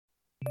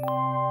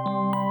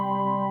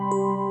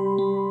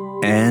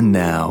And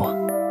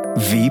now,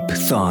 Veep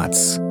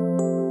Thoughts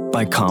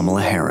by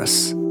Kamala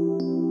Harris.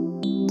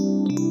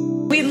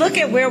 We look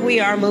at where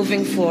we are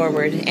moving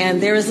forward,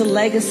 and there is a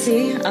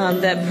legacy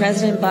that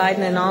President Biden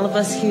and all of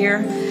us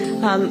here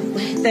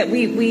that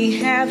we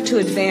have to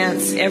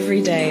advance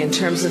every day in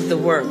terms of the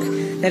work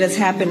that has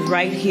happened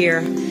right here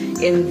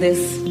in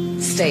this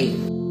state.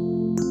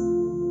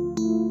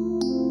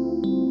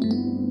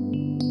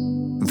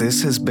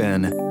 This has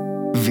been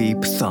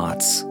Veep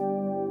Thoughts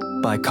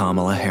by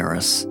Kamala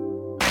Harris.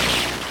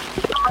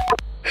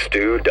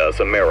 Stu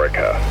Does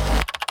America.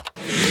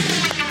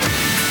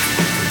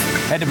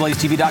 Head to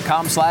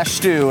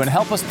blazetv.com/stew and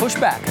help us push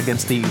back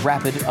against the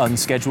rapid,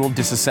 unscheduled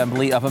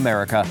disassembly of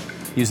America.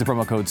 Use the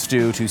promo code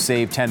STEW to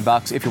save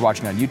 $10 if you're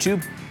watching on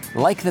YouTube.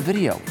 Like the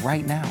video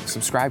right now.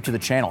 Subscribe to the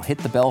channel. Hit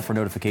the bell for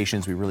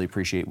notifications. We really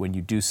appreciate when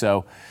you do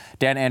so.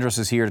 Dan Andros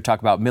is here to talk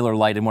about Miller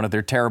Lite and one of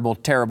their terrible,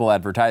 terrible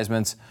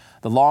advertisements.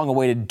 The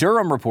long-awaited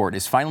Durham report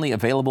is finally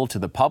available to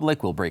the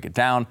public. We'll break it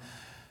down.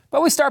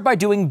 But we start by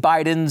doing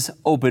Biden's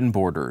open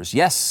borders.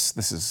 Yes,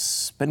 this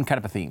has been kind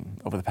of a theme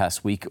over the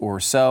past week or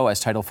so as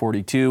Title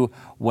 42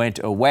 went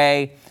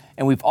away.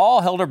 And we've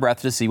all held our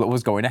breath to see what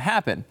was going to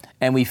happen.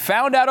 And we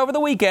found out over the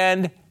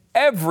weekend,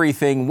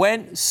 everything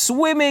went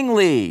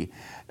swimmingly.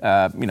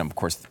 Of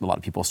course, a lot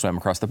of people swam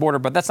across the border,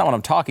 but that's not what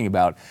I'm talking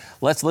about.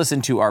 Let's listen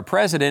to our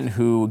president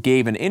who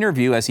gave an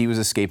interview as he was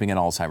escaping an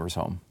Alzheimer's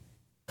home.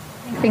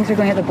 Things are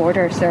going at the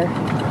border, sir.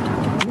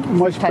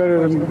 Much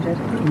better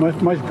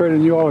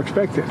than you all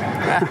expected. Do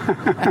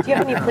you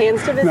have any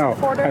plans to visit No,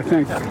 the border? I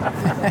think.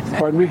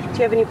 Pardon me? Do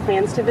you have any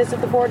plans to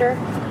visit the border?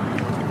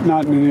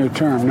 Not in the near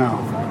term, no.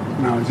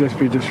 No, just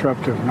be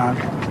disruptive, not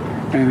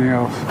anything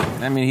else.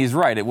 I mean, he's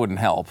right. It wouldn't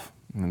help.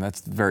 I mean,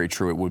 that's very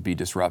true. It would be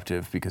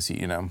disruptive because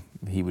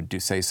he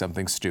would say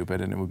something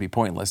stupid and it would be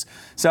pointless.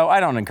 So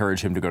I don't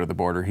encourage him to go to the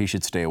border. He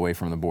should stay away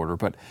from the border.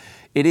 But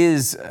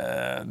it's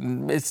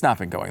not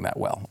been going that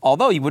well.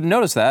 Although you wouldn't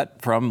notice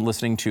that from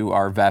listening to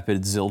our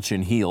vapid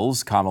zilchin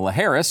heels, Kamala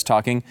Harris,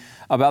 talking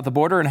about the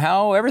border and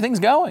how everything's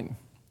going.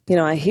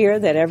 I hear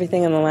that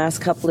everything in the last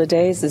couple of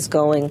days is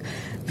going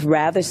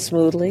rather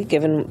smoothly,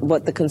 given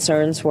what the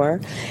concerns were.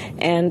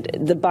 And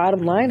the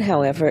bottom line,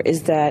 however,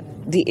 is that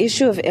the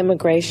issue of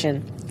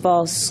immigration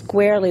falls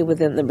squarely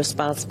within the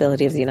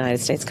responsibility of the United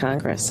States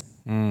Congress.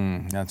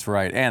 That's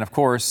right. And, of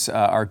course,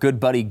 our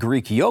good buddy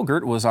Greek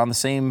yogurt was on the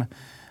same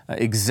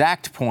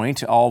exact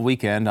point all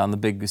weekend on the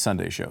big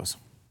Sunday shows.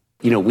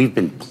 We've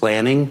been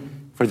planning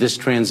for this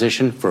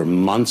transition for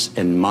months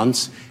and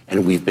months,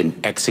 and we've been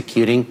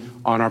executing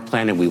on our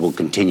plan, and we will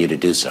continue to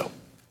do so.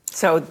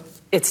 So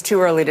it's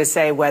too early to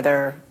say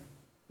whether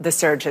the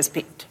surge has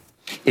peaked.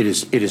 It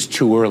is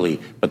too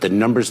early, but the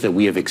numbers that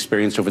we have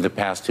experienced over the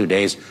past 2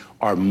 days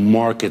are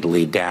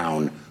markedly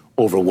down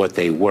over what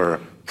they were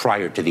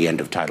prior to the end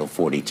of Title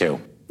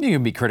 42. You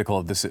can be critical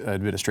of this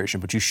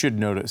administration, but you should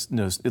notice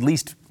at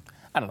least,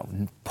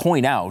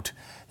 point out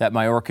that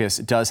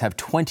Mayorkas does have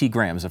 20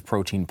 grams of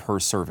protein per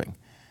serving,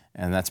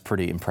 and that's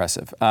pretty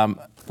impressive.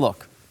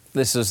 Look,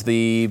 this is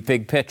the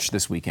big pitch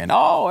this weekend.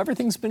 Oh,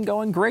 everything's been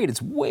going great.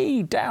 It's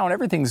way down.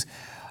 Everything's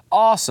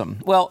awesome.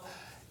 Well,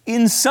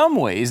 in some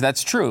ways,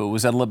 that's true. It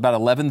was at about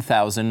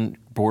 11,000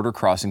 border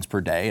crossings per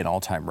day, an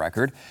all-time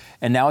record.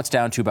 And now it's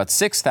down to about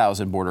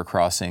 6,000 border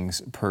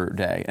crossings per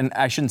day. And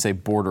I shouldn't say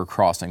border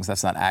crossings.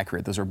 That's not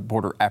accurate. Those are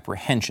border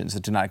apprehensions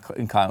that do not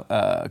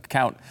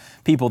count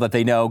people that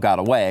they know got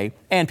away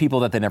and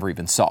people that they never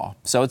even saw.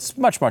 So it's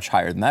much, much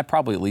higher than that,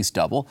 probably at least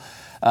double.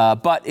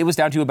 But it was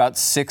down to about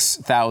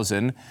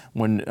 6,000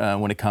 when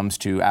it comes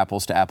to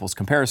apples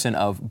comparison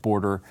of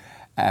border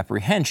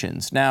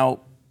apprehensions.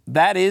 Now,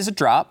 that is a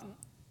drop.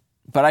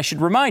 But I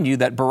should remind you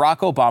that Barack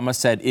Obama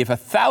said if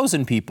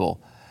 1,000 people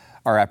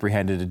are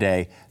apprehended a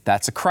day,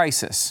 that's a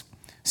crisis.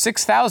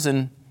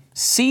 6,000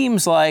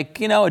 seems like,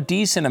 a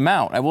decent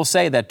amount. I will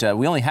say that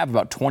we only have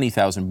about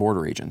 20,000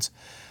 border agents.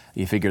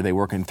 You figure they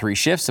work in 3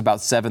 shifts, about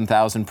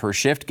 7,000 per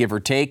shift, give or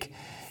take.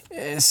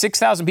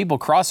 6,000 people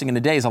crossing in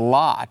a day is a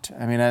lot.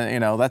 I mean,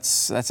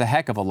 that's a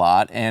heck of a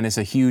lot, and it's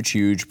a huge,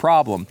 huge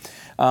problem.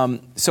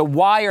 So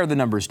why are the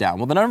numbers down?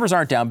 Well, the numbers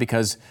aren't down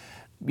because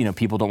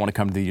people don't want to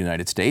come to the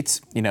United States.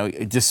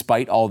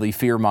 Despite all the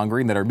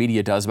fear-mongering that our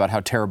media does about how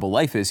terrible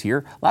life is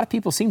here, a lot of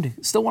people seem to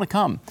still want to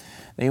come.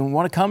 They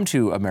want to come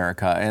to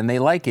America, and they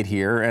like it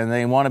here, and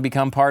they want to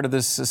become part of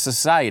this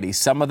society.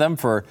 Some of them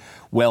for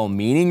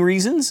well-meaning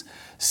reasons,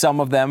 some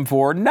of them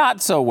for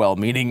not so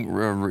well-meaning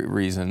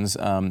reasons.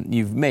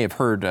 You may have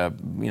heard,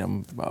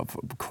 of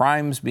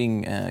crimes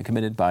being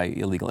committed by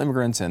illegal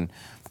immigrants, and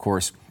of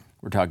course,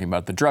 we're talking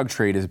about the drug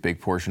trade is a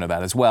big portion of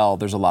that as well.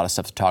 There's a lot of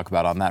stuff to talk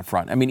about on that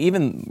front. I mean,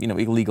 even,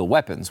 illegal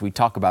weapons. We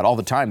talk about all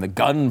the time the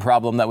gun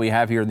problem that we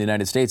have here in the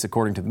United States,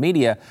 according to the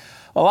media.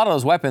 A lot of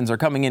those weapons are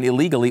coming in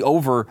illegally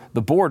over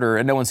the border,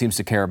 and no one seems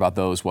to care about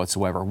those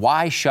whatsoever.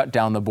 Why shut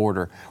down the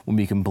border when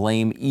we can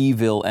blame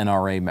evil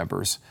NRA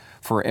members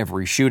for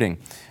every shooting?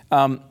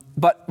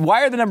 But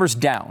why are the numbers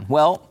down?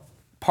 Well,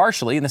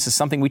 partially, and this is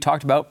something we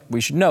talked about, we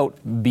should note,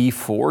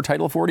 before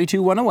Title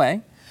 42 went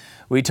away,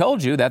 we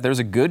told you that there's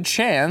a good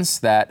chance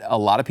that a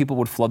lot of people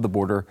would flood the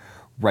border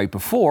right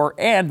before,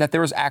 and that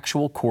there was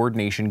actual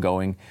coordination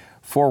going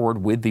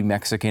forward with the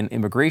Mexican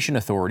immigration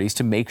authorities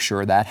to make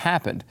sure that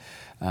happened.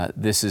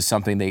 This is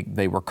something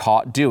they were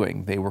caught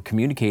doing. They were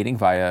communicating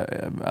via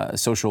a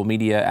social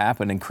media app,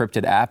 an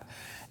encrypted app,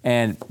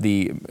 and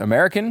the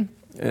American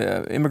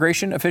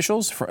immigration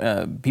officials,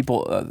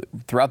 people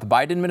throughout the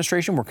Biden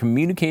administration were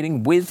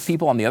communicating with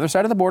people on the other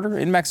side of the border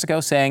in Mexico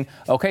saying,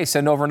 okay,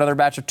 send over another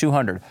batch of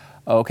 200.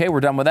 Okay, we're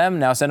done with them.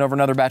 Now send over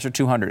another batch of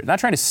 200. Not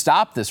trying to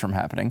stop this from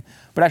happening,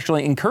 but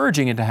actually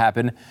encouraging it to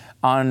happen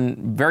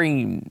on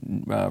very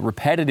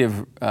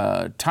repetitive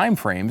time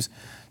frames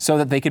so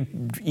that they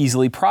could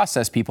easily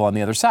process people on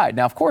the other side.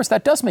 Now, of course,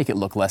 that does make it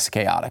look less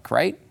chaotic,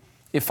 right?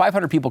 If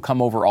 500 people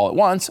come over all at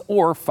once,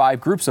 or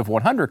 5 groups of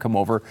 100 come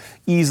over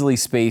easily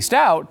spaced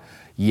out,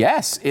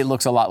 yes, it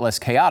looks a lot less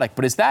chaotic.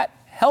 But is that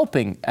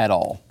helping at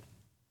all?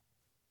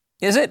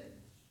 Is it?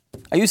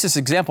 I used this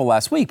example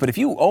last week, but if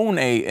you own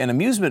an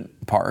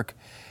amusement park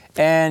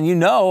and you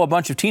know a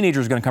bunch of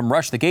teenagers are going to come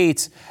rush the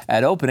gates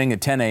at opening at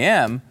 10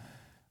 a.m.,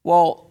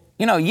 well,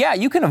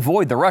 you can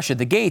avoid the rush at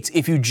the gates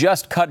if you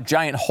just cut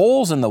giant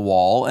holes in the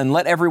wall and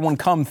let everyone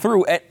come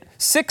through at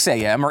 6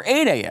 a.m. or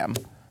 8 a.m.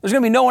 There's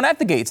going to be no one at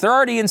the gates. They're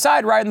already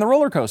inside riding the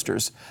roller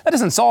coasters. That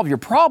doesn't solve your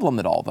problem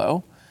at all,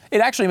 though.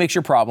 It actually makes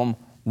your problem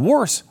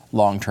worse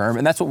long term,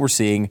 and that's what we're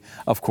seeing,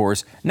 of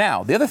course,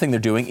 now. The other thing they're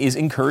doing is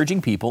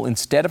encouraging people,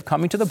 instead of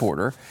coming to the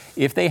border,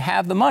 if they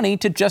have the money,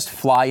 to just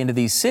fly into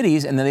these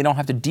cities, and then they don't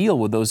have to deal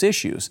with those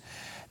issues.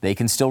 They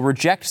can still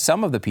reject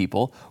some of the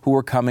people who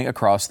are coming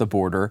across the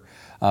border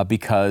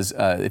because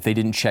if they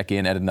didn't check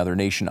in at another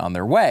nation on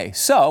their way.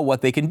 So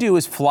what they can do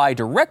is fly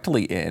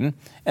directly in,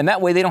 and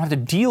that way they don't have to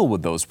deal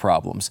with those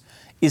problems.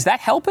 Is that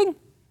helping?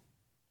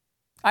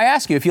 I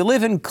ask you, if you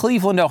live in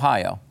Cleveland,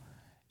 Ohio,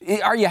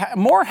 are you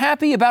more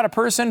happy about a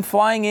person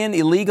flying in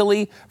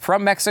illegally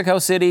from Mexico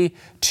City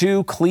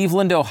to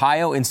Cleveland,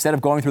 Ohio, instead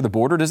of going through the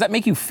border? Does that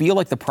make you feel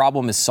like the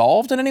problem is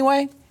solved in any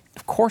way?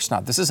 Of course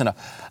not. This isn't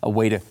a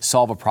way to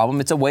solve a problem.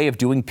 It's a way of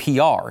doing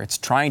PR. It's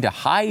trying to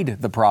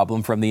hide the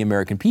problem from the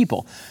American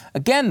people.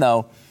 Again,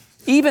 though,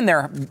 even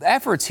their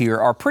efforts here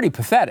are pretty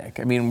pathetic.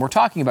 I mean, we're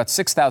talking about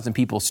 6,000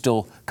 people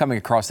still coming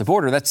across the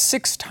border. That's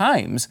 6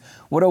 times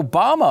what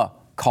Obama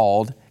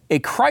called a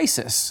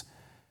crisis.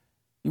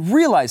 You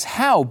realize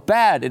how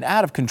bad and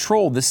out of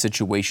control this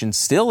situation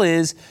still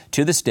is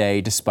to this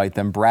day, despite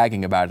them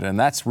bragging about it. And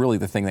that's really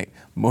the thing that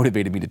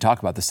motivated me to talk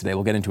about this today.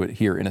 We'll get into it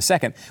here in a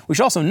second. We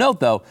should also note,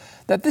 though,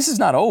 that this is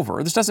not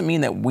over. This doesn't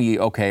mean that we,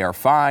 are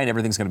fine,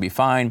 everything's going to be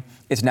fine.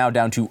 It's now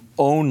down to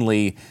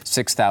only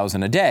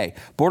 6,000 a day.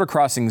 Border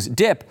crossings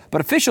dip,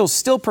 but officials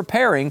still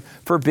preparing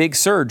for a big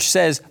surge,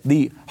 says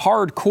the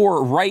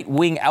hardcore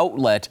right-wing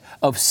outlet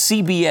of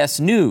CBS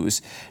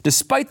News.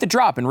 Despite the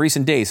drop in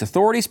recent days,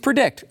 authorities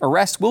predict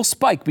arrests will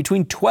spike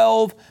between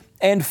 12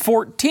 and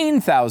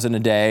 14,000 a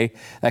day.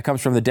 That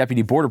comes from the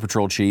Deputy Border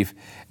Patrol Chief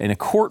in a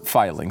court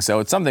filing. So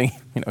it's something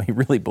he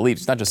really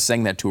believes. He's not just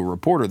saying that to a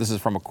reporter. This is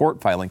from a court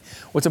filing.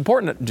 What's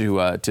important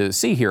to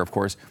see here, of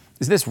course,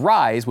 is this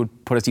rise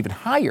would put us even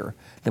higher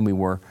than we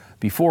were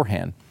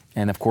beforehand.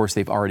 And of course,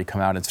 they've already come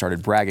out and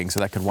started bragging, so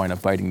that could wind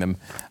up biting them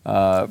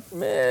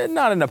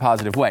not in a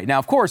positive way. Now,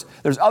 of course,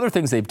 there's other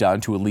things they've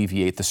done to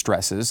alleviate the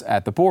stresses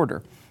at the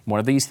border. One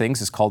of these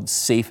things is called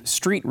safe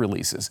street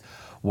releases.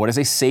 What is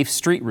a safe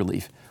street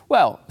relief?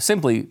 Well,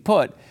 simply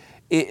put,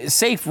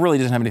 safe really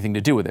doesn't have anything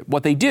to do with it.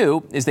 What they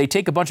do is they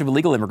take a bunch of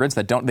illegal immigrants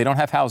that they don't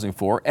have housing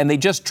for, and they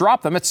just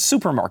drop them at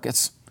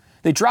supermarkets.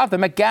 They drop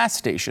them at gas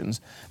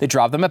stations. They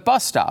drop them at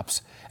bus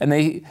stops. And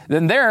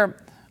then they're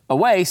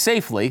away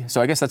safely.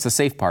 So I guess that's the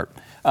safe part.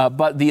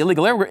 But the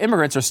illegal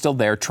immigrants are still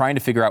there trying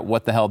to figure out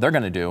what the hell they're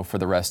going to do for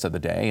the rest of the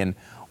day. And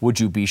would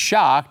you be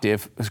shocked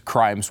if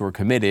crimes were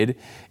committed,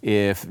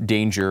 if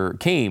danger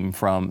came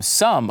from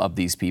some of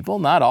these people?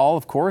 Not all,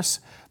 of course,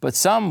 but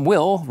some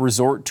will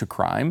resort to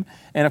crime.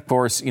 And of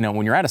course,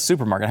 when you're at a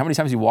supermarket, how many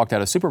times you walked out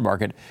of a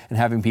supermarket and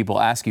having people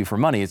ask you for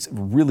money? It's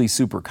really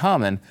super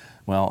common.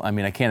 Well, I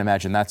mean, I can't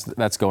imagine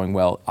that's going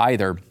well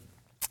either.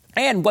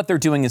 And what they're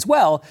doing as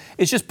well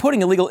is just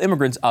putting illegal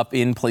immigrants up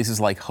in places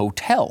like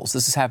hotels.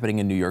 This is happening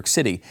in New York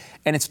City,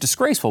 and it's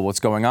disgraceful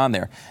what's going on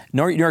there.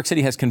 New York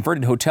City has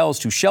converted hotels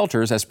to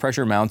shelters as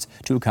pressure mounts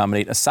to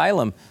accommodate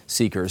asylum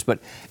seekers. But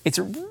it's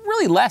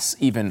really less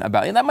even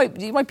about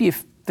it. You might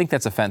think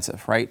that's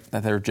offensive, right?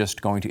 That they're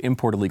just going to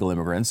import illegal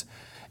immigrants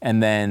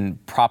and then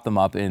prop them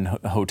up in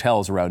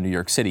hotels around New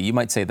York City. You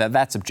might say that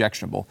that's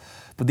objectionable.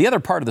 But the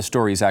other part of the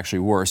story is actually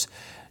worse.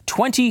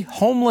 20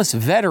 homeless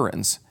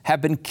veterans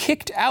have been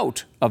kicked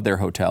out of their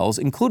hotels,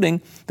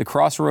 including the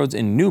Crossroads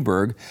in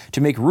Newburgh,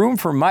 to make room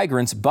for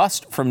migrants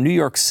bussed from New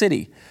York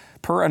City,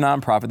 per a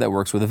nonprofit that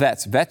works with the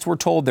vets. Vets were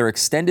told their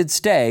extended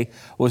stay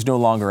was no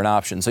longer an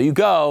option. So you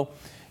go,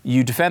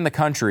 you defend the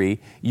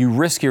country, you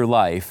risk your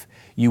life,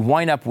 you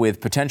wind up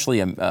with potentially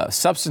a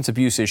substance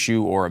abuse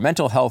issue or a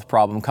mental health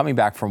problem coming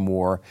back from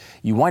war.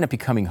 You wind up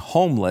becoming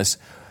homeless.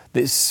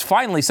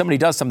 Finally, somebody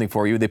does something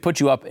for you. They put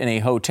you up in a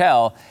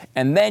hotel,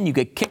 and then you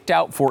get kicked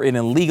out for an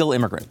illegal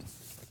immigrant.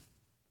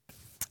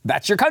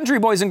 That's your country,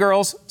 boys and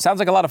girls. Sounds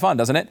like a lot of fun,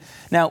 doesn't it?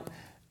 Now,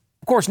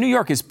 of course, New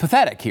York is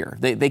pathetic here.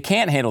 They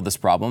can't handle this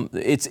problem.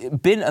 It's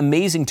been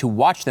amazing to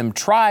watch them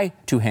try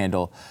to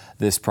handle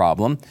this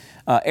problem.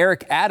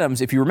 Eric Adams,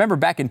 if you remember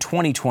back in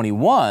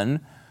 2021,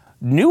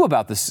 knew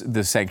about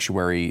the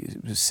sanctuary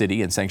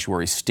city and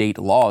sanctuary state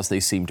laws they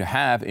seem to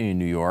have in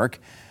New York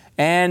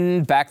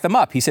and backed them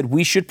up. He said,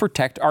 we should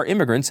protect our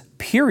immigrants,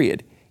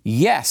 period.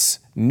 Yes,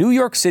 New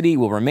York City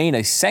will remain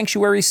a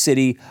sanctuary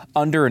city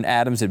under an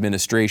Adams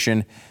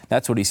administration.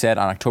 That's what he said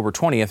on October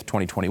 20th,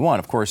 2021.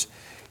 Of course,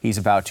 he's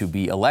about to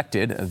be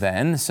elected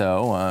then,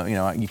 so,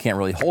 you can't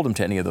really hold him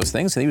to any of those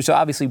things. And he was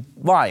obviously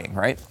lying,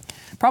 right?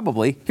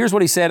 Probably. Here's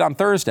what he said on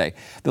Thursday.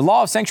 The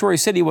law of sanctuary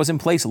city was in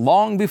place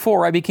long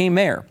before I became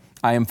mayor.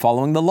 I am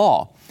following the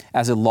law.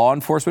 As a law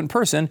enforcement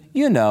person,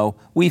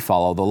 we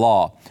follow the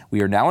law.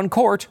 We are now in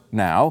court,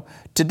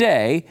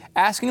 today,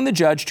 asking the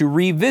judge to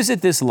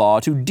revisit this law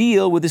to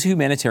deal with this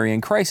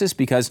humanitarian crisis,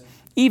 because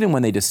even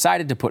when they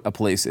decided to put in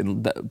place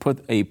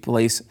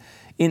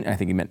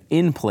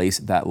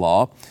that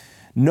law,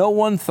 no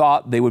one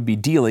thought they would be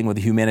dealing with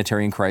a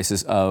humanitarian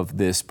crisis of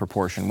this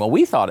proportion. Well,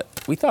 we thought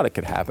it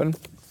could happen.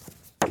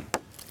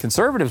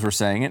 Conservatives were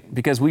saying it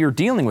because we are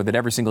dealing with it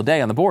every single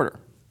day on the border.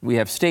 We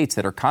have states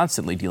that are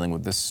constantly dealing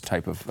with this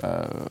type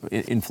of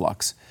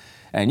influx.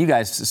 And you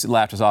guys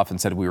laughed us off and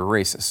said we were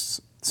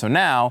racists. So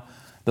now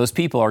those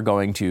people are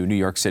going to New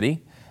York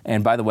City.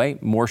 And by the way,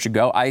 more should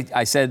go.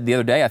 I said the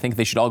other day, I think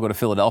they should all go to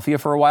Philadelphia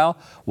for a while.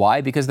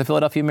 Why? Because the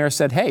Philadelphia mayor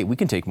said, hey, we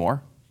can take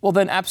more. Well,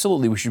 then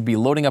absolutely, we should be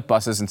loading up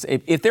buses. And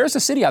if there's a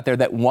city out there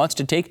that wants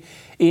to take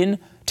in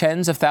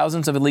tens of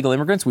thousands of illegal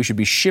immigrants, we should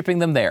be shipping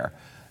them there.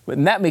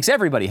 And that makes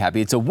everybody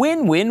happy. It's a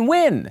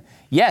win-win-win.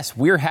 Yes,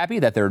 we're happy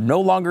that they're no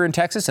longer in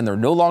Texas and they're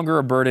no longer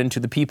a burden to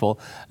the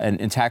people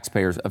and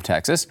taxpayers of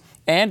Texas.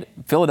 And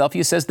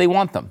Philadelphia says they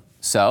want them.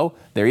 So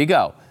there you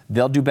go.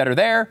 They'll do better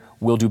there.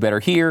 We'll do better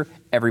here.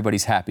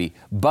 Everybody's happy.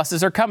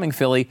 Buses are coming,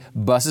 Philly.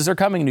 Buses are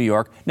coming, New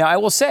York. Now, I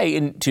will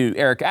say, to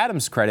Eric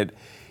Adams' credit,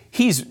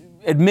 he's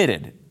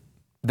admitted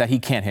that he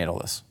can't handle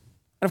this.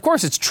 And of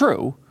course, it's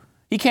true.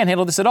 He can't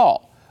handle this at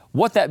all.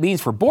 What that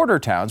means for border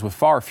towns with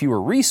far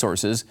fewer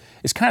resources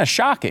is kind of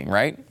shocking,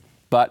 right?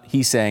 But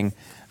he's saying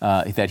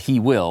that he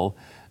will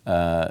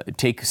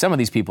take some of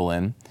these people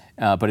in.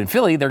 But in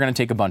Philly, they're going to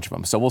take a bunch of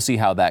them. So we'll see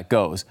how that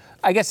goes.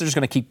 I guess they're just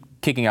going to keep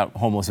kicking out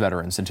homeless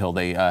veterans until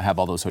they have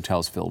all those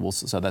hotels filled.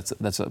 So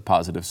that's a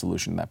positive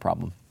solution to that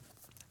problem.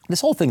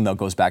 This whole thing, though,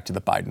 goes back to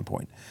the Biden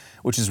point,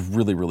 which is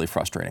really, really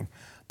frustrating.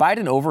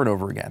 Biden, over and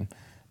over again,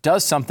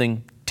 does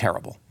something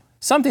terrible,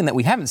 something that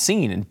we haven't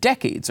seen in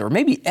decades or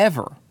maybe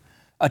ever.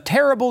 A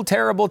terrible,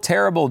 terrible,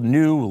 terrible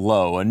new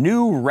low, a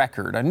new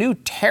record, a new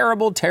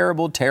terrible,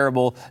 terrible,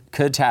 terrible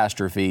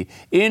catastrophe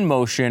in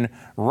motion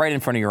right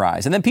in front of your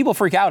eyes. And then people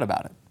freak out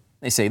about it.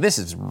 They say, this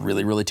is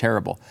really, really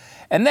terrible.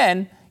 And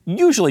then,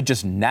 usually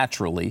just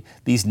naturally,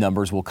 these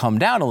numbers will come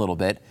down a little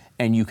bit,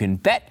 and you can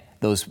bet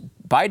those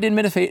Biden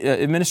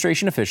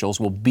administration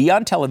officials will be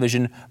on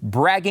television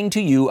bragging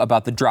to you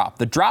about the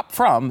drop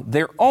from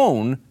their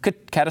own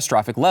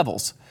catastrophic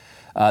levels.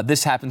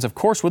 This happens, of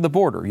course, with the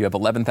border. You have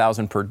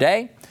 11,000 per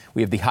day.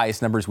 We have the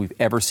highest numbers we've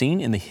ever seen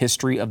in the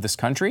history of this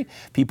country.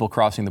 People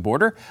crossing the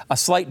border. A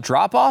slight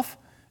drop-off,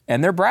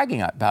 and they're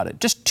bragging about it.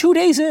 Just 2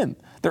 days in,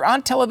 they're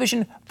on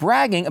television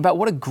bragging about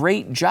what a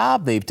great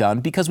job they've done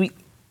because we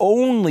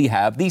only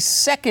have the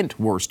second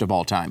worst of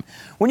all time.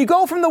 When you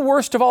go from the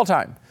worst of all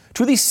time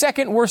to the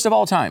second worst of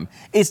all time,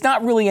 it's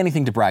not really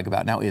anything to brag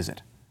about now, is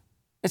it?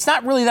 It's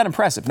not really that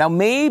impressive. Now,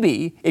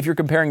 maybe if you're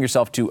comparing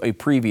yourself to a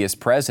previous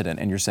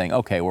president and you're saying,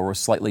 okay, well, we're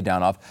slightly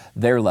down off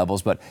their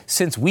levels, but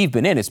since we've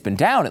been in, it's been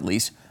down at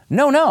least.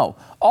 No.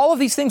 All of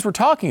these things we're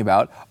talking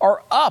about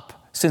are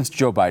up since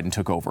Joe Biden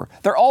took over.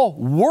 They're all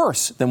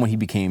worse than when he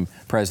became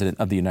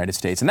president of the United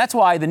States. And that's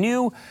why the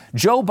new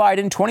Joe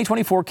Biden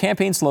 2024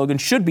 campaign slogan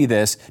should be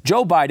this: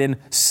 Joe Biden,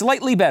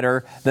 slightly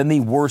better than the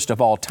worst of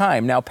all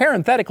time. Now,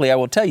 parenthetically, I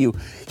will tell you,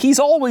 he's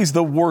always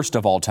the worst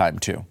of all time,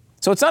 too.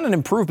 So it's not an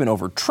improvement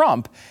over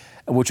Trump,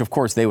 which, of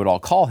course, they would all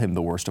call him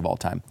the worst of all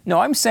time. No,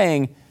 I'm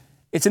saying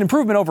it's an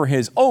improvement over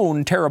his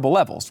own terrible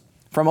levels.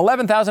 From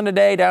 11,000 a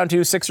day down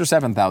to 6,000 or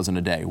 7,000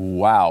 a day.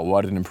 Wow,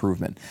 what an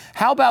improvement.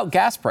 How about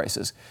gas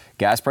prices?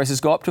 Gas prices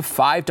go up to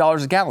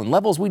 $5 a gallon,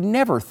 levels we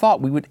never thought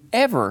we would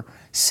ever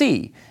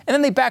see. And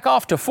then they back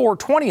off to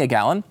 $4.20 a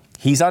gallon.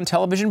 He's on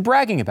television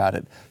bragging about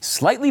it.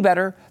 Slightly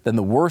better than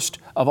the worst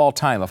of all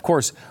time. Of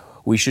course,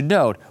 we should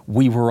note,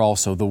 we were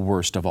also the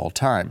worst of all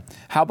time.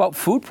 How about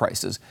food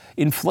prices?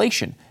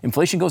 Inflation.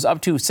 Inflation goes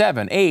up to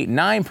 7, 8,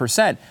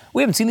 9%.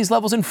 We haven't seen these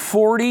levels in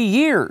 40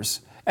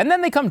 years. And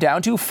then they come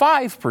down to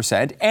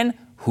 5%. And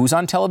who's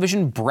on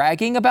television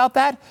bragging about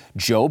that?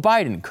 Joe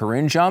Biden,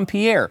 Karine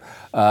Jean-Pierre,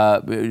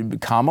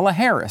 Kamala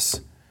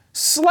Harris.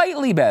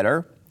 Slightly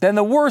better than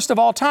the worst of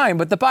all time,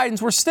 but the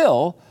Bidens were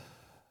still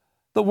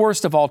the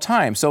worst of all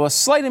time. So a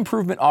slight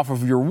improvement off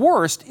of your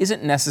worst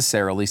isn't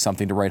necessarily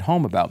something to write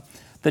home about.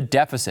 The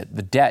deficit,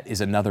 the debt, is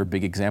another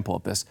big example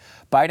of this.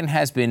 Biden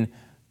has been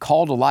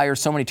called a liar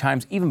so many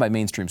times, even by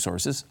mainstream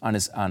sources, on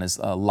his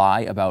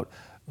lie about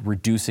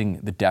reducing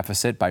the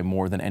deficit by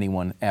more than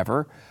anyone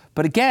ever.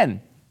 But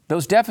again,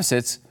 those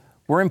deficits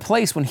were in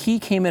place when he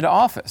came into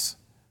office.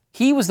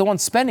 He was the one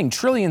spending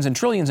trillions and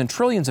trillions and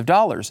trillions of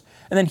dollars.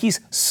 And then he's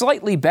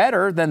slightly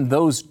better than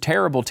those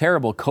terrible,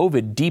 terrible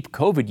deep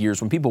COVID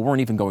years when people weren't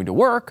even going to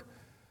work,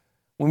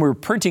 when we were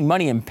printing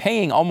money and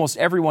paying almost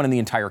everyone in the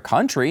entire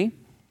country.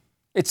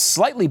 It's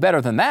slightly better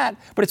than that,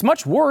 but it's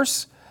much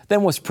worse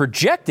than was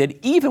projected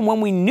even when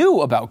we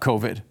knew about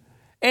COVID.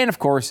 And of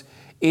course,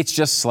 it's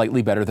just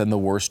slightly better than the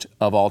worst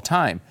of all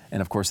time.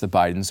 And of course, the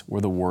Bidens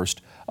were the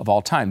worst of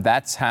all time.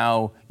 That's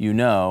how you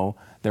know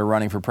they're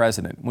running for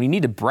president. When you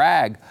need to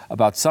brag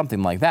about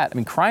something like that, I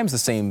mean, crime's the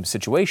same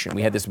situation.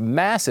 We had this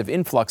massive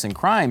influx in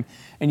crime,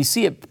 and you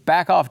see it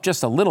back off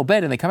just a little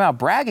bit, and they come out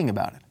bragging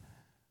about it.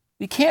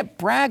 You can't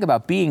brag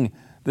about being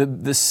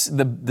the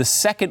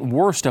second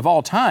worst of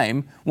all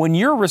time when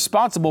you're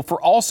responsible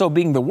for also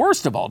being the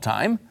worst of all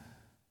time.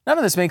 None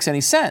of this makes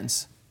any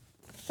sense.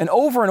 And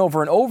over and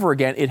over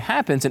again, it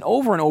happens, and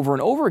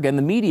over again,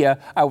 the media,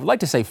 I would like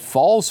to say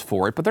falls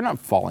for it, but they're not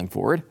falling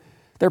for it.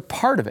 They're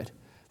part of it.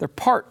 They're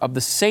part of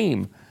the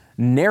same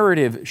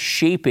narrative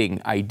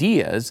shaping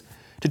ideas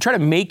to try to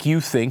make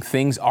you think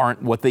things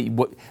aren't what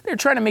they're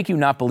trying to make you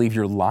not believe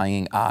your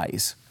lying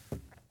eyes.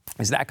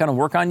 Is that going to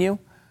work on you?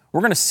 We're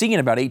going to see in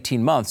about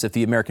 18 months if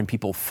the American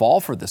people fall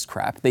for this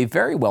crap. They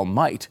very well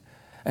might.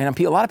 And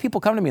a lot of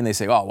people come to me and they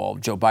say, oh, well,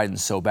 Joe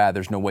Biden's so bad,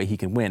 there's no way he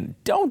can win.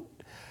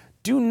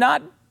 Do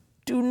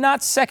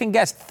not second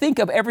guess. Think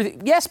of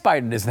everything. Yes,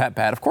 Biden is that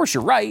bad. Of course,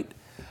 you're right.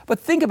 But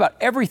think about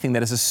everything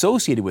that is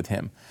associated with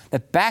him,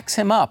 that backs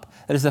him up,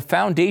 that is the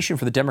foundation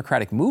for the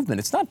Democratic movement.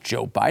 It's not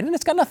Joe Biden.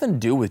 It's got nothing to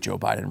do with Joe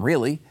Biden,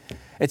 really.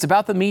 It's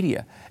about the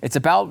media. It's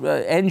about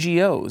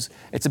NGOs.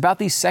 It's about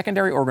these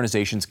secondary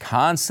organizations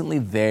constantly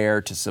there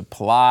to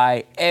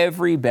supply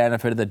every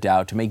benefit of the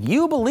doubt to make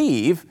you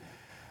believe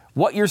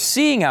what you're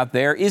seeing out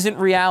there isn't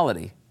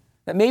reality.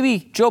 That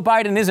maybe Joe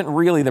Biden isn't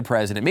really the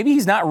president. Maybe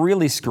he's not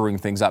really screwing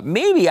things up.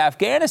 Maybe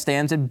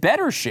Afghanistan's in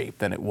better shape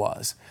than it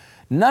was.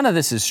 None of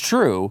this is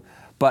true,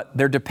 but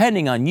they're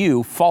depending on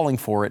you falling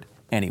for it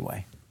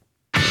anyway.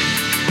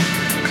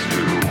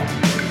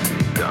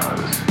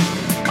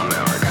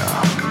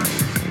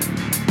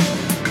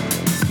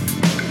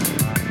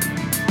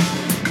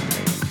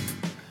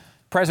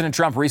 President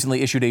Trump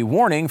recently issued a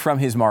warning from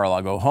his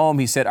Mar-a-Lago home.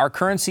 He said, our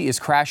currency is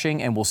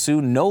crashing and will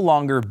soon no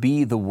longer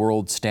be the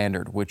world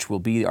standard, which will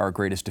be our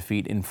greatest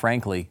defeat in,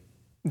 frankly,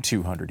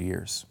 200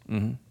 years.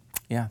 Mm-hmm.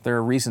 Yeah, there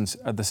are reasons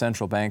the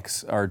central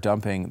banks are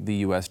dumping the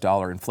U.S.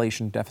 dollar.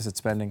 Inflation, deficit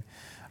spending,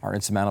 our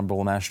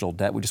insurmountable national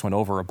debt. We just went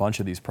over a bunch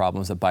of these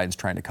problems that Biden's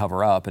trying to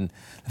cover up. And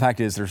the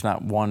fact is there's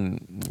not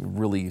one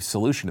really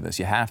solution to this.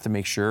 You have to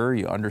make sure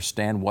you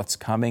understand what's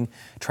coming,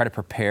 try to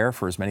prepare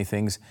for as many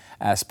things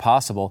as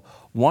possible.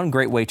 One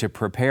great way to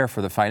prepare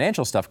for the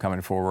financial stuff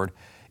coming forward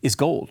is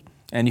gold.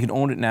 And you can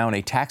own it now in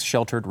a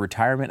tax-sheltered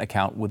retirement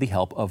account with the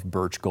help of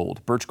Birch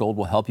Gold. Birch Gold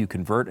will help you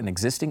convert an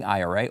existing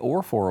IRA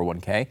or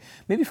 401k,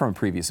 maybe from a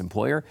previous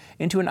employer,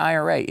 into an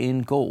IRA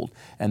in gold.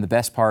 And the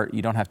best part,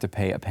 you don't have to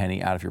pay a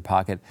penny out of your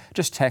pocket.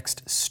 Just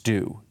text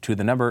STU to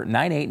the number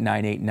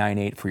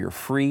 989898 for your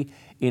free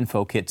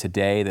info kit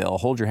today. They'll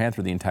hold your hand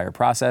through the entire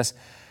process.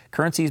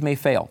 Currencies may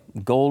fail.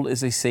 Gold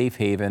is a safe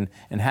haven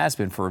and has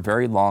been for a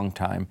very long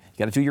time. You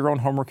got to do your own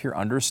homework here,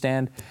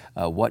 understand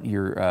what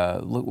you're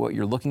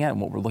looking at and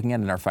what we're looking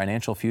at in our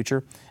financial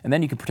future, and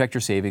then you can protect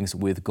your savings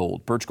with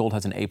gold. Birch Gold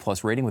has an A+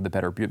 rating with the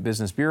Better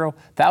Business Bureau.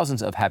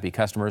 Thousands of happy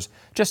customers.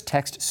 Just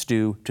text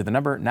STU to the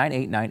number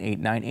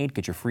 989898.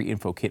 Get your free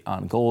info kit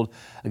on gold.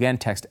 Again,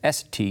 text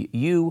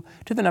STU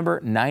to the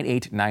number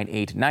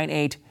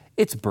 989898.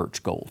 It's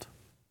Birch Gold.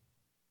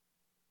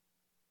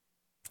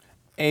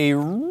 A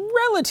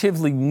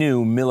relatively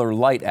new Miller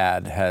Lite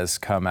ad has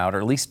come out, or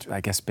at least,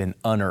 I guess, been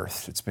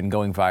unearthed. It's been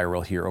going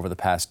viral here over the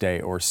past day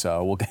or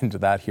so. We'll get into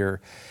that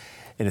here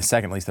in a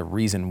second, at least the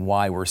reason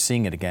why we're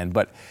seeing it again.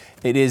 But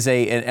it is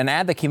an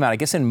ad that came out, I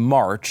guess, in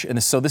March.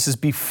 And so this is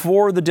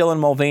before the Dylan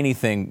Mulvaney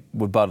thing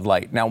with Bud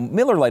Light. Now,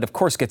 Miller Lite, of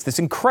course, gets this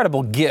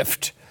incredible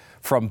gift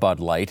from Bud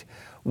Light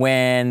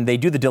when they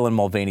do the Dylan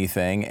Mulvaney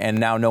thing, and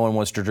now no one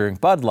wants to drink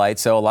Bud Light,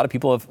 so a lot of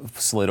people have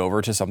slid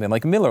over to something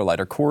like Miller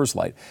Lite or Coors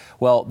Light.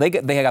 Well, they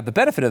got the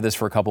benefit of this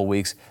for a couple of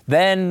weeks.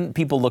 Then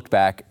people looked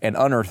back and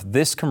unearthed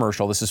this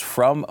commercial. This is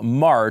from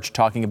March,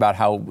 talking about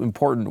how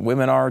important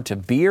women are to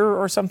beer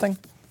or something.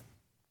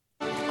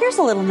 Here's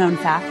a little known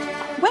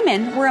fact.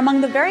 Women were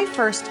among the very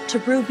first to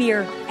brew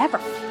beer ever.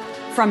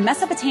 From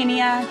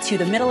Mesopotamia to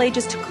the Middle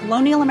Ages to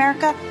colonial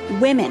America,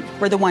 women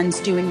were the ones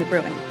doing the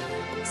brewing.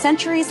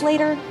 Centuries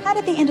later, how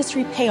did the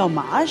industry pay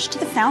homage to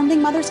the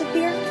founding mothers of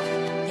beer?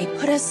 They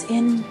put us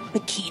in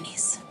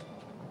bikinis.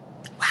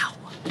 Wow.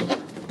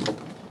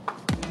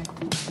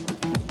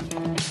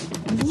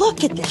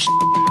 Look at this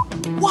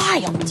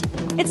wild.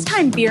 It's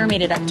time beer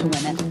made it up to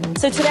women.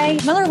 So today,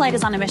 Miller Lite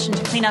is on a mission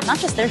to clean up not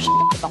just their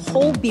but the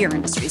whole beer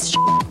industry's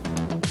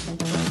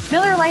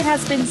Miller Lite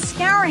has been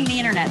scouring the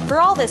internet for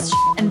all this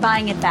and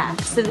buying it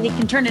back so that they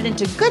can turn it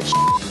into good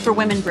for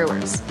women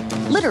brewers.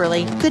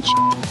 Literally, good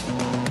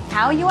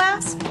How, you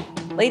ask?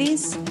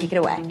 Ladies, take it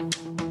away.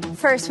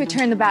 First, we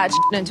turn the bad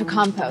into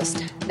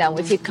compost. Then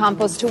we feed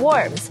compost to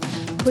worms.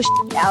 Push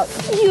out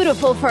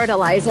beautiful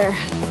fertilizer.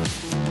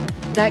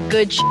 That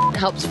good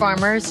helps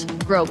farmers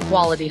grow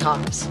quality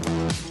hops,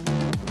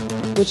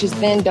 which is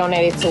then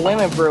donated to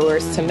women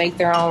brewers to make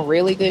their own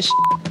really good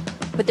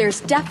But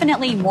there's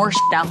definitely more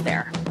out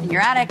there. In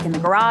your attic, in the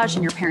garage,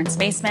 in your parents'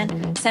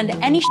 basement. Send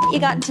any you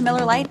got into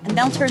Miller Lite, and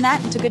they'll turn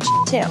that into good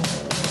too.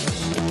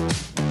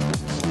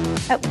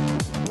 Oh.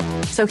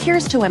 So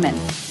here's to women,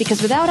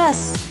 because without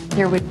us,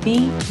 there would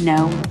be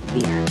no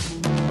beer.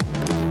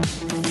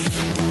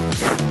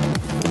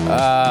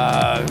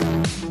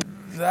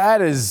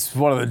 That is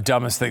one of the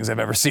dumbest things I've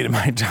ever seen in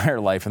my entire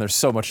life, and there's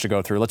so much to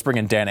go through. Let's bring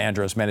in Dan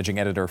Andros, managing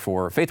editor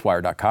for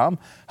FaithWire.com,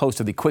 host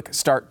of the Quick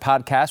Start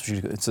podcast, which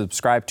you can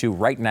subscribe to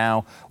right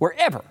now,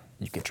 wherever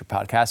you get your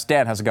podcasts.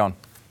 Dan, how's it going?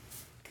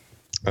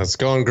 That's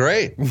going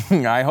great.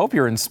 I hope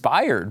you're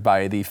inspired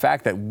by the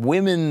fact that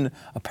women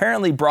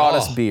apparently brought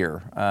us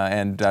beer,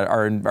 and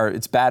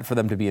it's bad for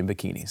them to be in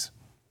bikinis.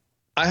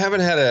 I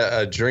haven't had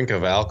a drink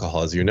of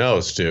alcohol, as you know,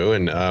 Stu,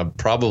 and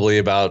probably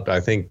about, I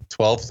think,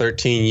 12,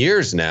 13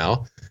 years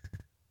now.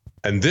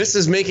 And this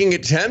is making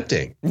it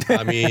tempting.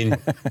 I mean,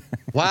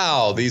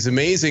 wow, these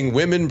amazing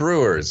women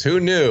brewers.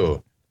 Who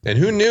knew? And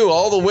who knew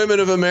all the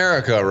women of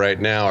America right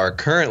now are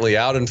currently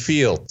out in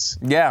fields.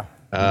 Yeah.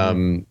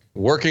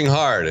 Working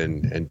hard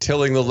and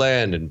tilling the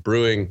land and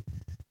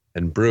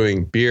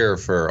brewing beer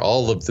for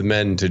all of the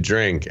men to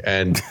drink.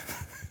 And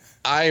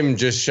I'm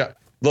just shocked.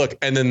 Look,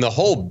 and then the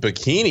whole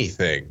bikini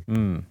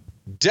thing.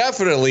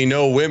 Definitely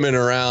no women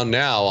around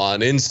now on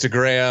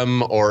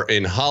Instagram or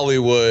in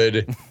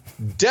Hollywood.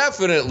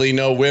 Definitely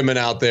no women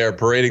out there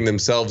parading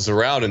themselves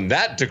around in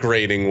that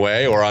degrading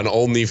way, or on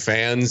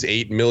OnlyFans,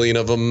 8 million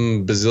of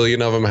them,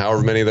 bazillion of them,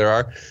 however many there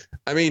are.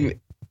 I mean,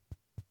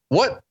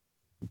 what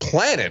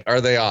planet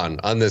are they on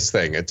this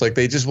thing? It's like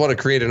they just want to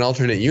create an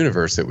alternate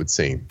universe, it would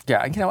seem.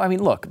 Yeah, I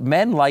mean, look,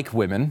 men like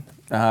women.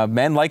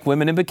 Men like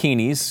women in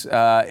bikinis.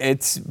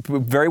 It's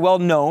very well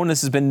known.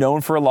 This has been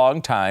known for a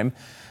long time.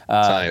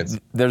 Science.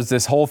 There's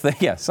this whole thing.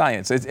 Yeah,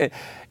 science.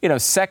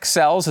 Sex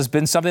sells has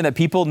been something that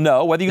people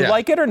know, whether you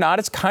like it or not.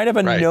 It's kind of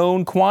a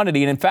known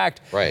quantity. And in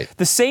fact,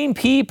 the same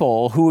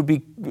people who would be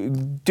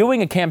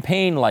doing a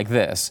campaign like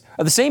this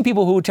are the same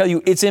people who would tell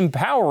you it's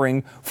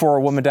empowering for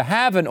a woman to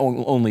have an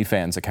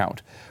OnlyFans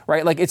account,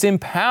 right? Like, it's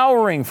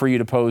empowering for you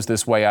to pose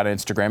this way on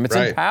Instagram. It's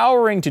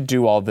empowering to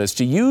do all this,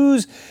 to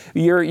use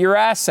your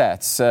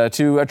assets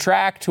to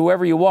attract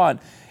whoever you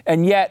want.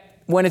 And yet,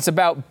 when it's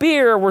about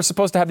beer, we're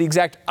supposed to have the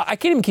exact... I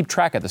can't even keep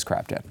track of this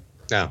crap, Dan.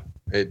 No.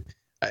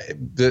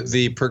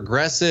 The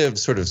progressive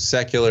sort of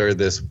secular,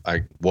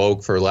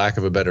 woke, for lack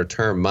of a better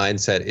term,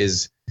 mindset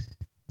is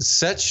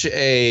such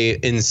a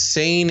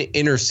insane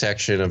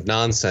intersection of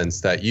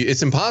nonsense that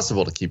it's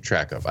impossible to keep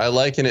track of. I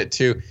liken it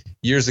to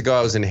years ago,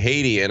 I was in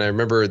Haiti, and I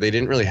remember they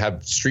didn't really have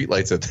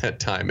streetlights at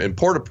that time. In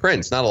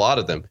Port-au-Prince, not a lot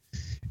of them.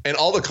 And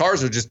all the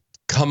cars would just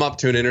come up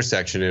to an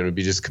intersection and it would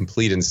be just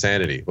complete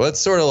insanity. Well, it's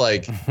sort of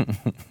like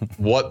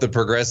what the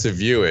progressive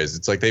view is.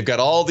 It's like they've got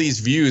all these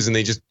views and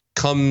they just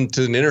come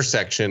to an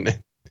intersection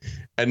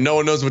and no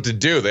one knows what to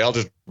do. They all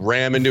just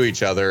ram into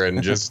each other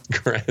and just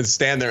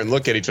stand there and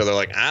look at each other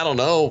like, I don't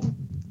know,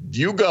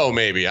 you go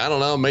maybe. I don't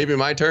know, maybe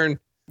my turn.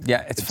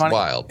 Yeah, it's funny.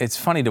 Wild. It's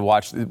funny to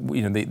watch,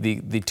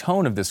 the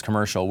tone of this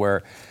commercial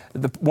where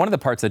one of the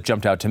parts that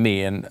jumped out to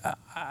me, and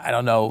I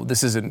don't know,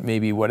 this isn't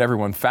maybe what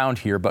everyone found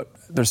here, but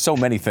there's so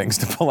many things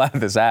to pull out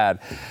of this ad.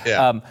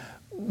 Yeah.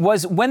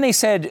 Was when they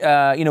said,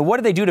 what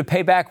do they do to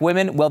pay back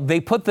women? Well, they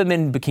put them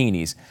in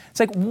bikinis. It's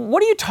like,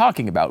 what are you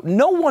talking about?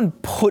 No one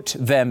put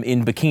them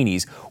in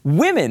bikinis.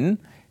 Women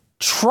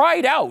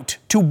tried out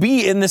to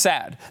be in this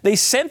ad. They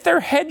sent their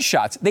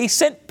headshots. They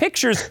sent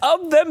pictures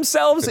of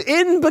themselves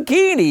in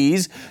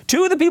bikinis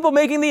to the people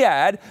making the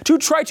ad to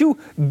try to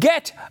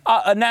get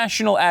a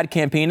national ad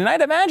campaign. And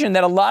I'd imagine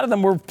that a lot of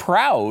them were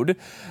proud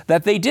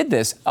that they did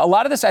this. A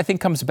lot of this, I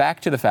think, comes back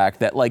to the fact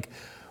that,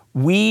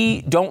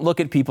 we don't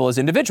look at people as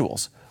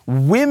individuals.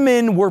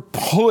 Women were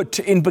put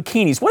in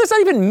bikinis. What does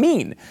that even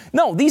mean?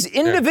 No, these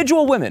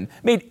individual women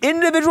made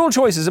individual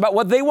choices about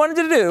what they wanted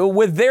to do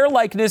with their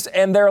likeness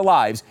and their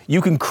lives. You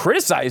can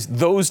criticize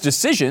those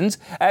decisions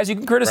as you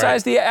can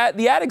criticize the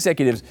ad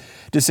executives'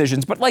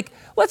 decisions. But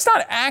let's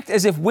not act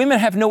as if women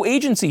have no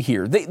agency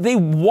here. They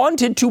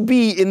wanted to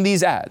be in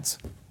these ads.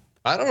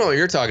 I don't know what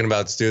you're talking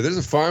about, Stu. There's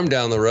a farm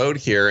down the road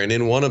here, and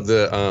in one of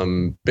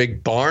the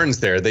big barns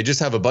there, they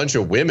just have a bunch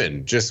of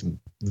women just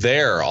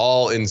there,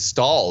 all in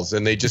stalls,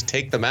 and they just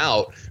take them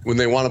out when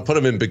they want to put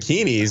them in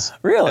bikinis.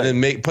 Really?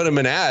 And then put them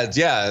in ads,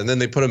 and then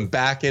they put them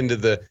back into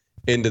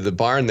the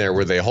barn there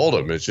where they hold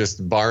them. It's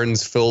just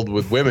barns filled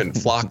with women,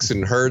 flocks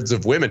and herds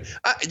of women.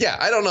 I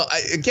don't know.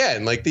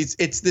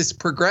 It's this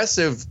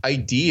progressive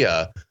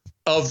idea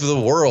of the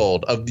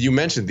world you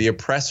mentioned the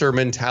oppressor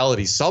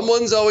mentality.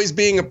 Someone's always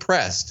being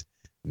oppressed.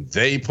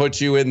 They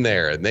put you in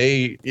there, and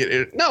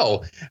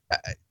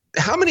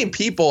how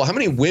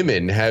many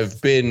women have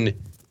been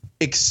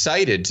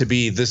excited to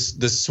be the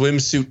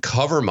swimsuit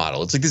cover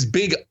model. It's like this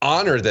big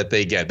honor that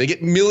they get. They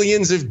get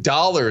millions of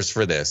dollars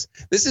for this.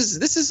 This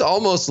is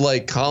almost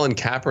like Colin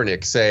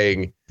Kaepernick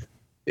saying,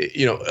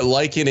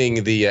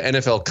 likening the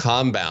NFL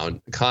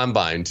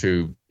combine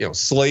to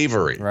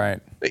slavery. Right.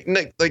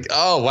 Like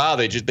oh wow,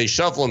 they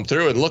shuffle them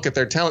through and look at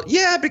their talent.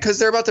 Yeah, because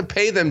they're about to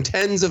pay them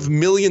tens of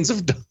millions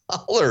of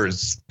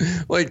dollars.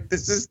 Like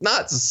this is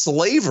not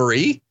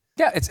slavery.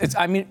 Yeah, it's.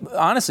 I mean,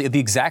 honestly, at the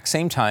exact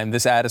same time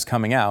this ad is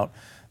coming out,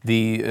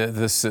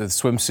 this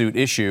swimsuit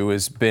issue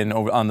has been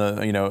on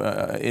the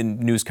in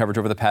news coverage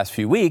over the past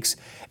few weeks,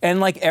 and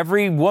like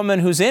every woman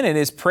who's in it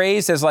is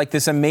praised as like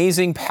this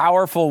amazing,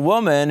 powerful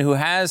woman who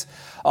has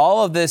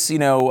all of this.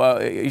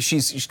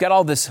 She's got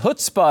all this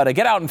chutzpah to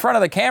get out in front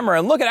of the camera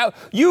and look at how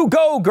you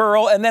go,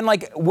 girl. And then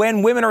like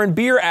when women are in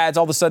beer ads,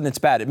 all of a sudden it's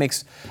bad. It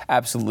makes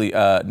absolutely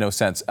no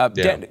sense.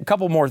 Dan, a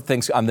couple more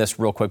things on this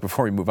real quick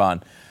before we move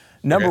on.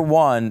 Number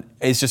one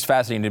is just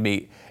fascinating to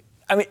me.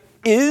 I mean,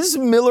 is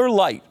Miller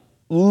Lite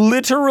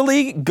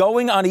literally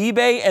going on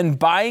eBay and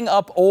buying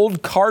up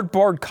old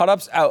cardboard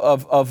cut-ups out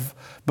of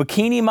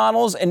bikini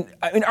models? And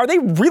I mean, are they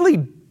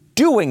really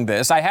doing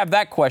this? I have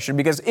that question,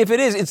 because if it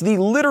is, it's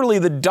literally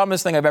the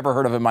dumbest thing I've ever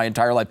heard of in my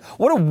entire life.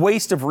 What a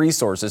waste of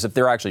resources if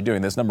they're actually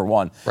doing this, number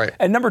one. Right.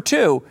 And number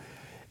two,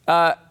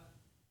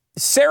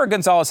 Sarah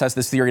Gonzalez has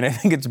this theory, and I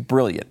think it's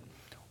brilliant.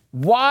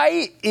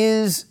 Why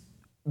is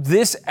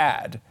this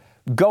ad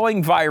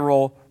going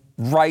viral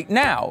right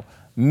now?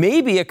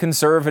 Maybe a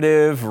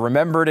conservative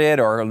remembered it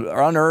or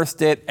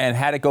unearthed it and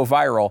had it go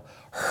viral.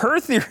 Her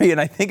theory,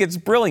 and I think it's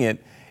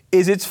brilliant,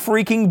 is it's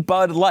freaking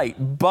Bud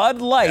Light.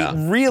 Bud Light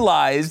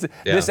realized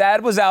this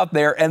ad was out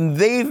there and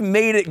they've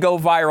made it go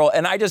viral.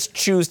 And I just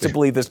choose to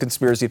believe this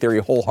conspiracy theory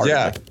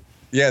wholeheartedly.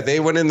 Yeah, they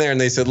went in there and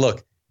they said,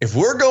 look, if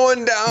we're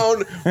going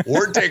down,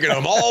 we're taking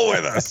them all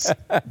with us.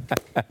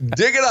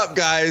 Dig it up,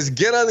 guys.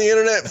 Get on the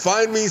internet.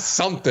 Find me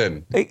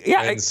something.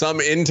 And some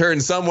intern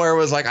somewhere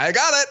was like, I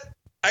got it.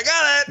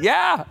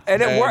 Yeah,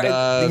 and it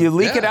worked. You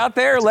leak it out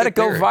there, let it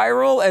go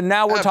viral, and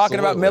now we're talking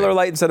about Miller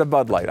Lite instead of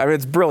Bud Light. I mean,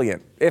 it's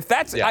brilliant. If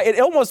that's, it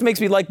almost makes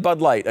me like Bud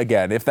Light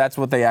again, if that's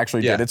what they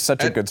actually did. It's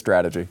such a good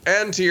strategy.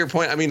 And to your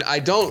point, I mean, I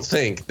don't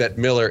think that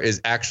Miller is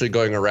actually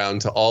going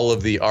around to all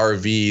of the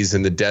RVs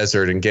in the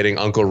desert and getting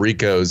Uncle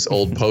Rico's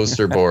old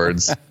poster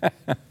boards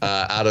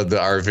out of the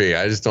RV.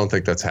 I just don't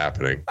think that's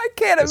happening. I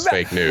can't imagine. It's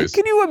fake news.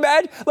 Can you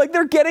imagine? Like,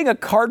 they're getting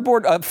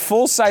a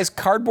full-size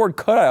cardboard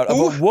cutout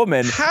of a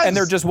woman, and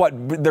they're just,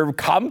 they're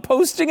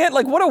composting it?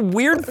 Like, what a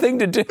weird thing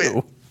to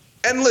do.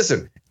 And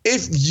listen,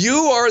 if you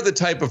are the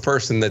type of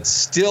person that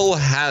still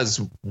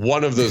has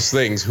one of those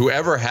things,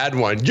 whoever had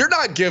one, you're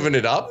not giving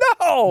it up.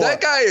 No.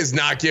 That guy is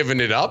not giving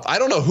it up. I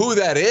don't know who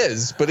that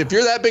is, but if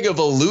you're that big of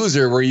a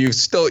loser where you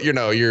still,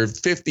 you're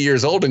 50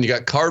 years old and you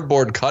got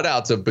cardboard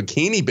cutouts of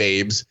bikini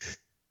babes,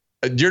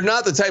 you're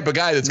not the type of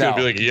guy that's going to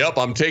be like, yep,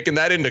 I'm taking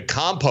that in to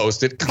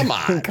compost it. Come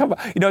on. Come on.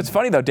 It's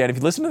funny, though, Dan, if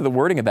you listen to the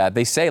wording of that,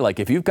 they say, like,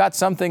 if you've got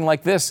something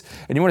like this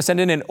and you want to send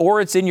it in,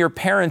 or it's in your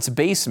parents'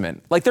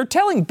 basement. Like, they're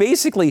telling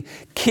basically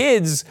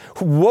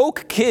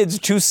woke kids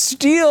to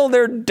steal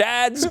their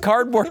dad's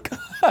cardboard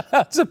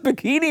cutouts of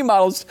bikini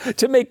models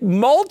to make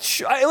mulch.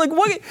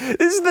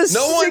 This is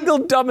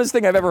the dumbest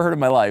thing I've ever heard in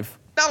my life.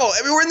 No,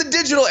 I mean, we're in the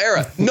digital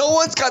era. No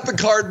one's got the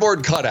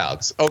cardboard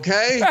cutouts,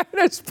 okay?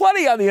 There's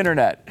plenty on the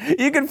internet.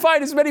 You can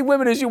find as many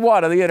women as you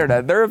want on the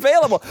internet. They're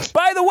available.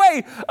 By the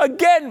way,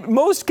 again,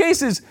 most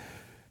cases,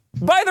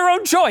 by their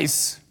own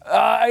choice.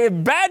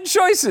 Bad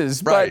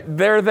choices, but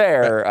they're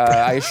there,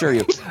 I assure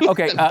you.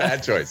 Okay.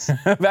 Bad choice.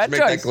 Bad choice. Make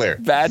that clear.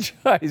 Bad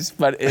choice,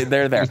 but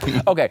they're there.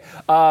 Okay.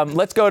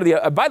 Let's go to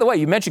the. By the way,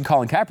 you mentioned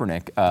Colin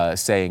Kaepernick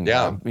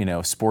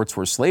saying, sports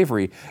were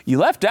slavery. You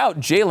left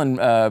out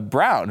Jaylen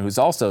Brown, who's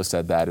also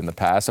said that in the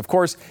past. Of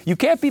course, you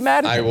can't be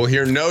mad at him. I will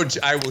hear no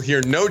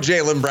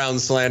Jaylen Brown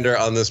slander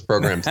on this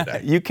program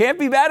today. You can't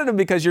be mad at him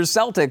because your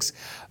Celtics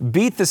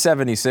beat the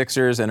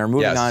 76ers and are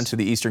moving on to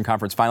the Eastern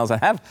Conference Finals and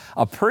have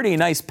a pretty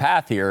nice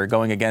path here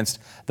going against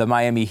the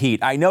Miami Heat.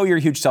 I know you're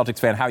a huge Celtics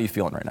fan. How are you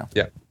feeling right now?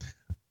 Yeah.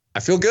 I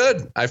feel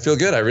good.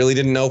 I really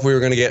didn't know if we were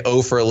going to get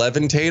 0 for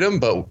 11 Tatum,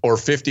 or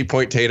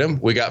 50-point Tatum.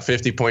 We got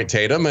 50-point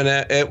Tatum, and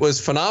it was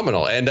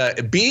phenomenal.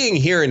 And being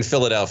here in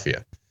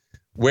Philadelphia,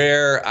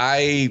 where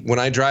when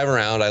I drive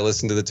around, I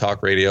listen to the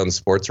talk radio and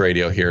sports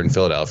radio here in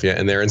Philadelphia,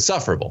 and they're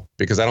insufferable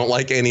because I don't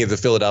like any of the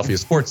Philadelphia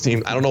sports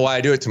teams. I don't know why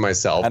I do it to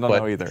myself. I don't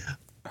know either.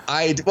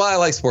 I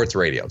like sports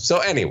radio. So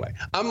anyway,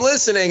 I'm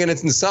listening and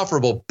it's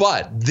insufferable,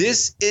 but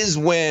this is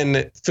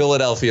when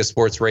Philadelphia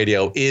sports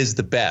radio is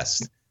the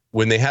best.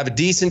 When they have a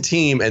decent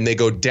team and they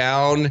go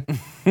down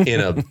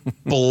in a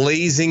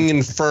blazing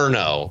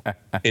inferno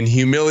in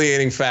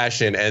humiliating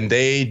fashion and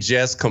they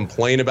just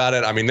complain about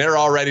it. I mean, they're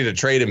all ready to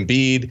trade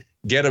Embiid,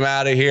 get him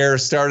out of here,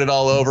 start it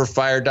all over,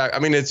 fire Doc. I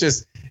mean,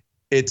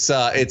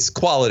 it's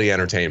quality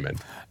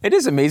entertainment. It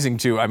is amazing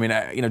too. I mean,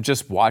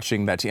 just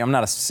watching that team.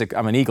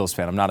 I'm an Eagles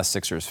fan. I'm not a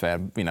Sixers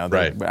fan.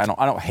 Right. I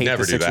don't hate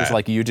the Sixers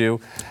like you do,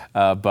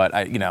 but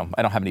I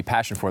don't have any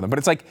passion for them. But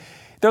it's like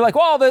they're like,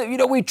 well,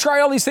 we try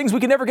all these things, we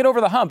can never get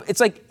over the hump. It's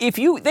like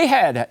they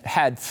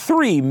had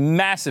 3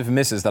 massive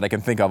misses that I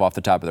can think of off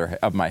the top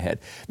of my head.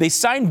 They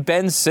signed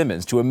Ben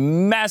Simmons to a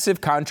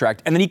massive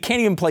contract, and then he can't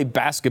even play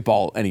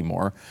basketball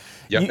anymore.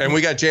 Yep, and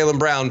we got Jaylen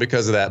Brown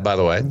because of that, by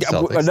the way.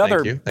 Celtics.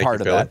 Another Thank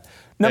part you, of that.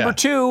 Number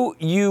 2,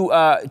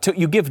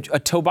 you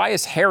give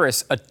Tobias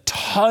Harris a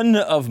ton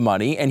of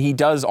money, and he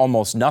does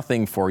almost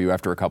nothing for you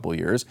after a couple of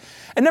years.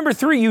 And number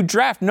 3, you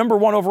draft number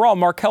 1 overall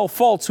Markelle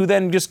Fultz, who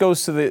then just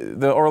goes to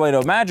the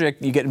Orlando Magic.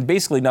 You get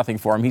basically nothing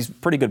for him. He's a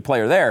pretty good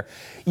player there.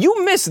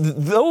 You miss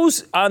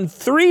those on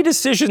 3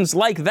 decisions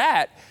like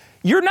that,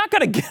 you're not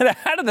going to get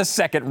out of the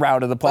second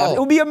round of the playoffs. It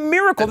would be a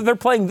miracle that they're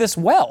playing this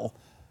well.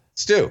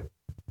 Stu,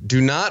 do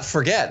not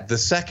forget the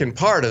second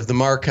part of the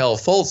Markelle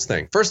Fultz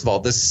thing. First of all,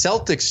 the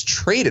Celtics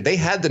traded. They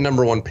had the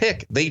number 1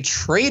 pick. They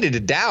traded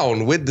it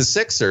down with the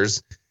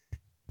Sixers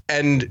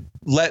and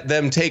let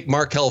them take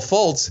Markelle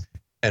Fultz.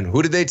 And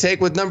who did they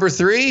take with number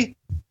 3?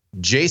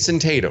 Jason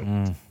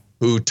Tatum,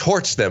 who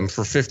torched them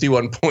for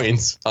 51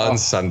 points on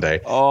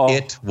Sunday.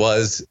 It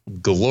was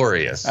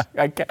glorious.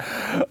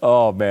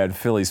 Oh, man,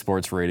 Philly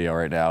sports radio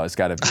right now. It's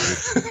got to be.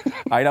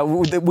 I know.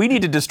 We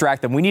need to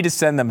distract them. We need to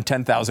send them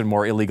 10,000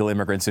 more illegal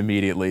immigrants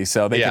immediately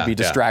so they can be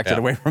distracted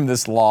away from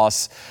this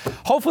loss.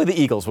 Hopefully the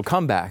Eagles will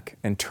come back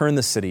and turn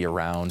the city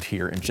around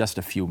here in just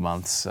a few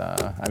months.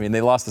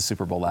 They lost the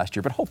Super Bowl last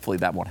year, but hopefully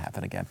that won't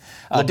happen again.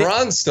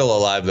 LeBron's still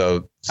alive,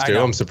 though, Stu.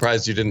 I'm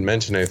surprised you didn't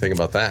mention anything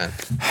about that.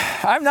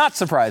 I'm not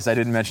surprised I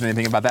didn't mention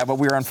anything about that, but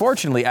we're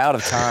unfortunately out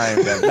of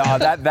time.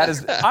 That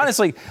is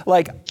honestly,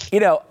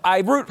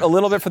 I root a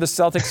little bit for the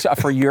Celtics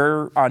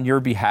on your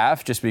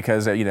behalf, just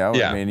because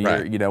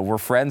we're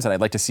friends and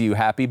I'd like to see you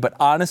happy. But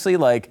honestly,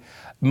 the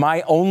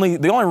only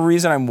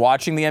reason I'm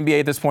watching the NBA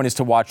at this point is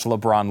to watch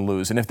LeBron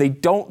lose. And if they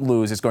don't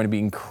lose, it's going to be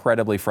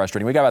incredibly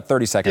frustrating. We got about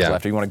 30 seconds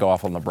left. Do you want to go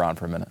off on LeBron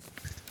for a minute?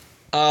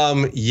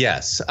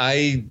 Yes.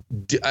 I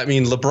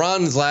mean,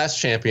 LeBron's last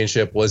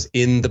championship was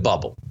in the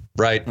bubble,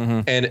 right?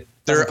 Mm-hmm. And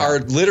there are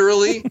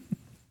literally,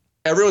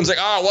 everyone's like,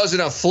 it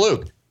wasn't a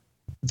fluke.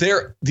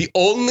 They're the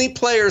only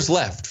players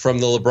left from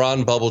the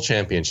LeBron bubble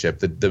championship,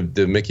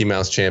 the Mickey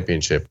Mouse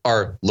championship,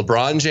 are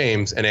LeBron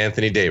James and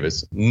Anthony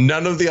Davis.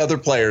 None of the other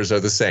players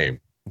are the same.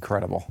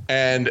 Incredible.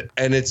 And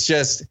it's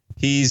just,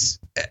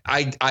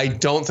 I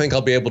don't think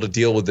I'll be able to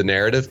deal with the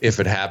narrative if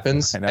it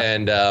happens.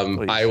 And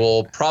I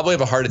will probably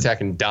have a heart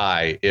attack and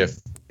die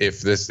if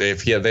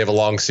they have a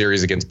long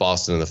series against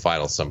Boston in the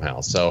finals somehow.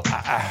 So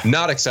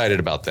not excited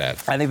about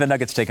that. I think the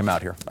Nuggets take him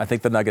out here. I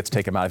think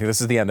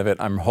this is the end of it.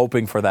 I'm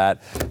hoping for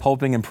that,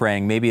 hoping and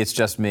praying. Maybe it's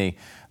just me,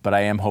 but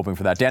I am hoping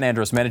for that. Dan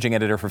Andros, managing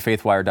editor for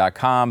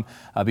faithwire.com.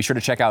 Be sure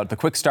to check out the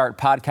Quick Start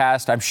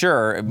podcast. I'm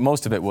sure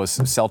most of it was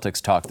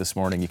Celtics talk this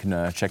morning. You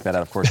can check that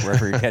out, of course,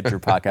 wherever you get your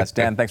podcast.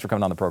 Dan, thanks for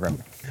coming on the program.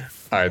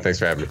 All right, thanks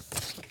for having me.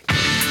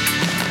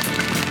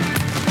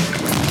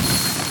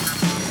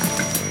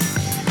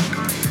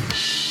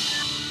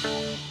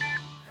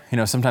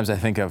 Sometimes I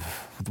think of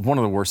one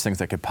of the worst things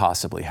that could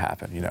possibly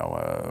happen,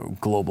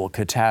 global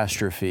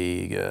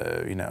catastrophe,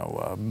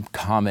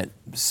 comet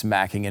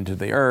smacking into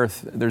the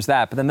earth. There's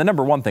that. But then the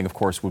number one thing, of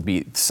course, would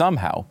be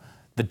somehow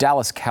the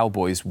Dallas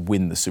Cowboys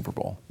win the Super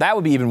Bowl. That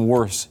would be even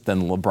worse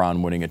than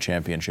LeBron winning a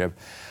championship.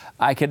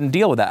 I couldn't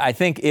deal with that. I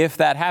think if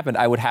that happened,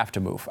 I would have to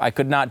move. I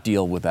could not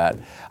deal with that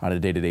on a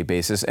day-to-day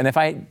basis. And if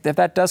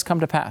that does come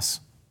to pass,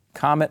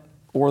 comet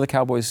or the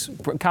Cowboys,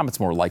 Comet's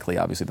more likely,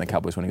 obviously, than the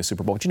Cowboys winning a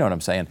Super Bowl, but you know what I'm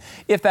saying.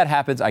 If that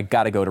happens, I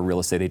got to go to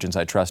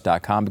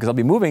realestateagentsitrust.com because I'll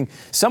be moving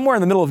somewhere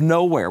in the middle of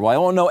nowhere. Well, I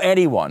won't know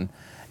anyone,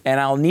 and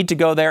I'll need to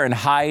go there and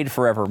hide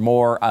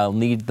forevermore. I'll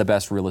need the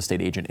best real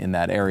estate agent in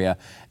that area,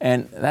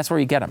 and that's where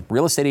you get them.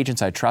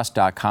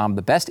 Realestateagentsitrust.com,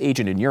 the best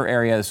agent in your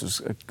area. This was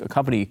a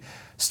company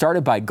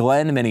started by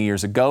Glenn many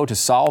years ago to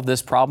solve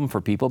this problem for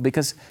people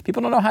because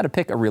people don't know how to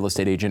pick a real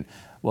estate agent.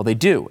 Well, they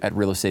do at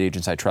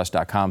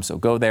realestateagentsitrust.com. So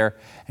go there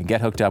and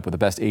get hooked up with the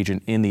best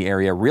agent in the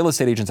area.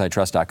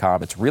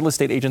 Realestateagentsitrust.com. It's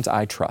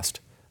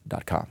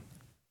realestateagentsitrust.com.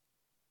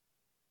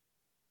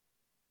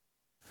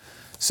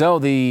 So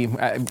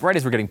right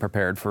as we're getting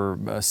prepared for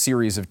a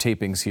series of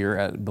tapings here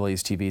at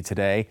Blaze TV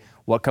today,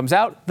 what comes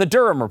out? The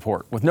Durham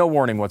Report with no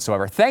warning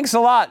whatsoever. Thanks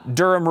a lot,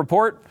 Durham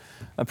Report.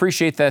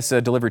 Appreciate this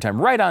delivery time,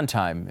 right on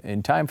time,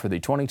 in time for the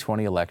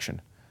 2020 election.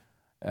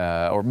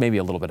 Or maybe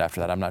a little bit after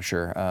that, I'm not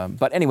sure.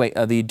 But anyway,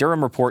 the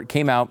Durham Report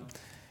came out,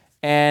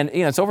 and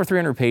it's over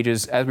 300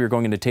 pages. As we were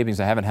going into tapings,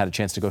 I haven't had a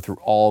chance to go through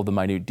all the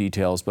minute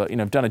details, but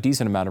I've done a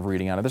decent amount of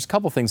reading on it. There's a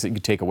couple things that you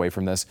could take away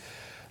from this.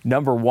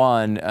 Number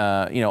one,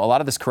 a lot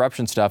of this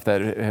corruption stuff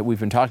that we've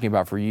been talking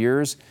about for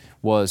years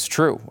was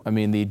true. I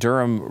mean, the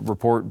Durham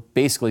Report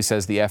basically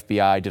says the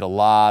FBI did a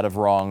lot of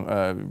wrong,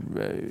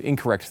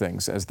 incorrect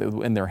things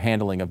in their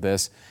handling of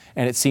this,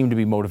 and it seemed to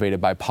be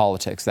motivated by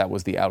politics. That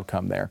was the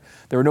outcome there.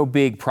 There were no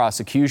big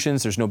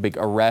prosecutions. There's no big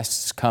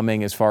arrests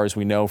coming as far as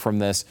we know from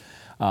this,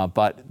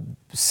 but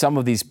some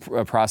of these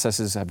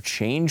processes have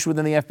changed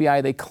within the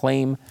FBI, they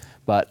claim,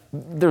 but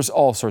there's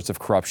all sorts of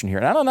corruption here.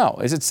 And I don't know,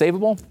 is it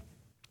savable?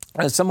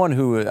 As someone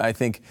who I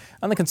think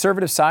on the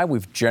conservative side,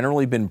 we've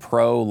generally been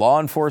pro-law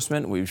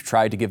enforcement. We've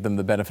tried to give them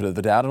the benefit of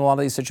the doubt in a lot of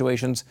these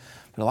situations.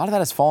 But a lot of that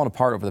has fallen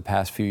apart over the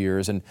past few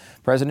years. And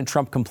President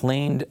Trump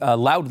complained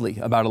loudly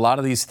about a lot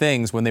of these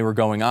things when they were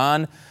going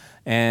on.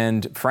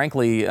 And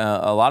frankly,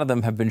 a lot of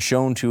them have been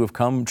shown to have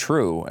come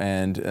true.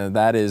 And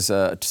that is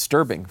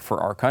disturbing for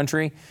our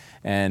country.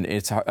 And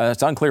it's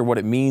unclear what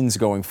it means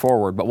going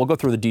forward. But we'll go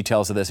through the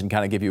details of this and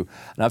kind of give you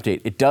an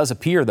update. It does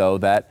appear, though,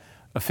 that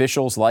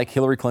officials like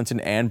Hillary Clinton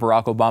and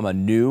Barack Obama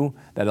knew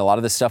that a lot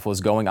of this stuff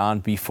was going on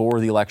before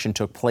the election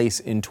took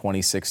place in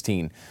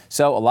 2016.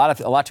 So a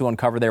lot to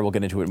uncover there. We'll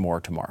get into it more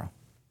tomorrow.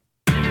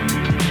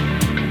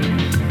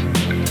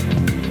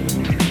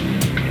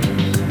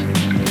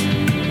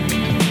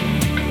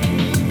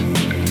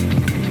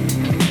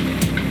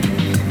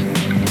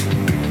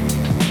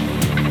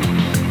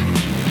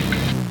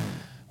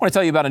 I want to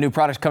tell you about a new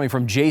product coming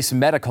from Jace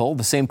Medical,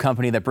 the same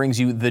company that brings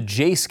you the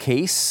Jace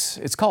case.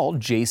 It's called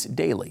Jace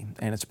Daily,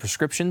 and it's a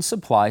prescription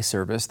supply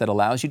service that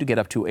allows you to get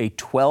up to a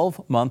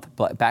 12-month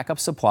backup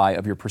supply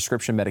of your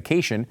prescription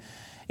medication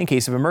in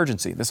case of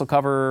emergency. This will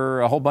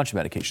cover a whole bunch of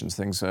medications,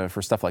 things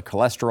for stuff like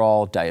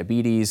cholesterol,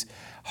 diabetes,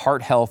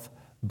 heart health,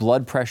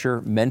 blood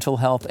pressure, mental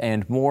health,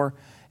 and more.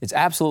 It's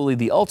absolutely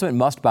the ultimate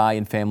must-buy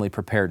in family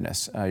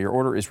preparedness. Your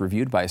order is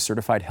reviewed by a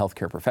certified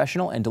healthcare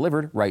professional and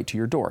delivered right to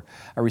your door.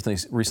 I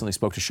recently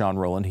spoke to Sean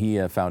Rowland.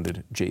 He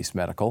founded Jace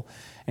Medical,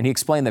 and he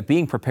explained that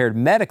being prepared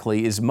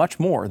medically is much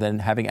more than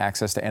having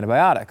access to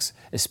antibiotics,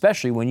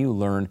 especially when you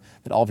learn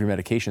that all of your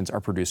medications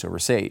are produced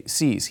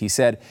overseas. He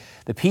said,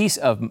 the peace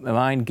of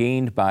mind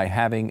gained by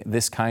having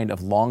this kind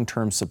of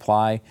long-term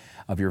supply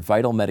of your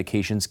vital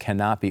medications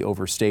cannot be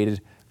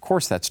overstated. Of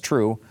course, that's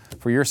true.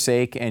 For your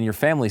sake and your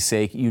family's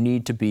sake, you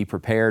need to be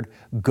prepared.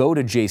 Go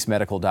to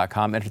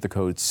jacemedical.com, enter the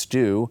code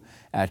STU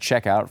at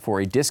checkout for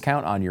a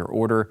discount on your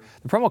order.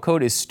 The promo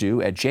code is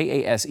STU at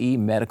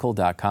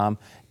jasemedical.com.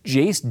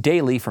 Jace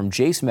Daily from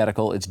Jace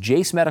Medical. It's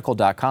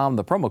jacemedical.com.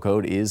 The promo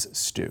code is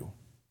STU.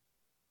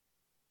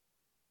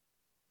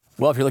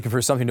 Well, if you're looking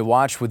for something to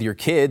watch with your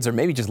kids, or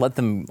maybe just let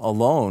them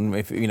alone,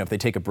 if they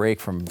take a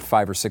break from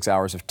 5 or 6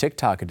 hours of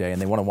TikTok a day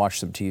and they want to watch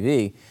some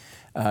TV,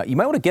 you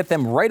might want to get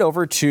them right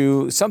over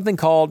to something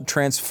called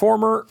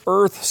Transformer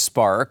Earth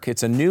Spark.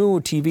 It's a new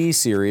TV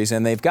series,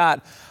 and they've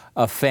got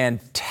a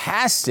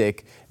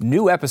fantastic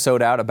new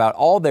episode out about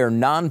all their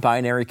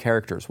non-binary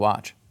characters.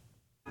 Watch.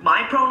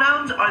 My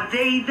pronouns are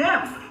they,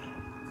 them.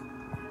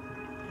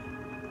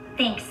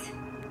 Thanks.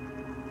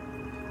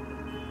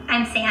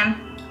 I'm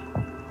Sam.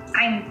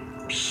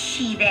 I'm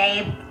she,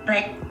 they,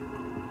 but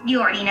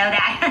you already know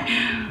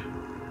that.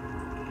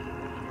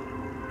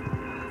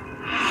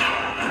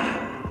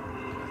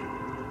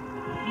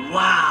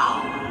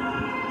 Wow,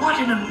 what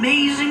an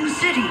amazing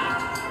city.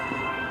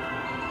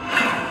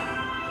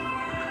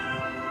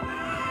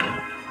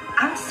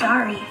 I'm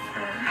sorry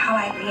for how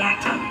I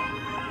reacted.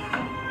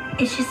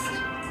 It's just,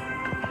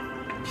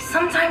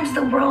 sometimes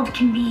the world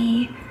can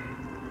be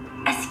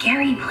a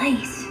scary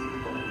place.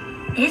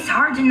 It's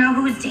hard to know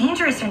who's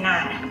dangerous or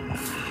not.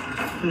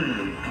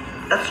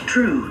 That's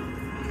true,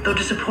 though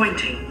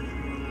disappointing.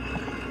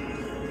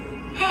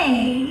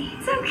 Hey,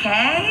 it's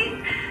okay.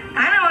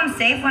 I know I'm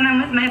safe when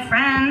I'm with my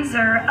friends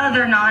or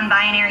other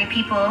non-binary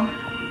people.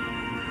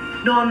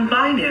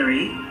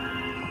 Non-binary?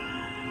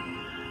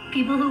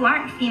 People who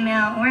aren't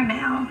female or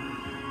male.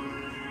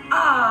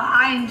 Oh,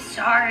 I'm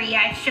sorry.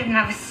 I shouldn't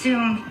have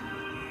assumed.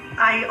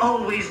 I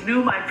always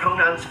knew my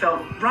pronouns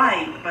felt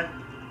right, but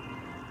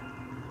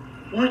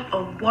what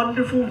a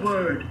wonderful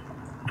word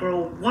for a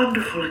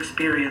wonderful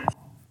experience.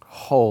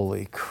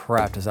 Holy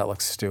crap, does that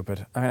look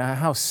stupid? I mean,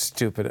 how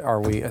stupid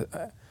are we?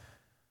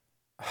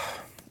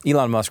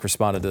 Elon Musk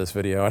responded to this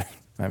video.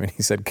 I mean,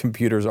 he said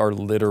computers are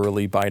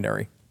literally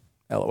binary,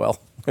 LOL,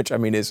 which I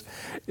mean is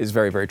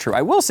very, very true.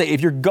 I will say, if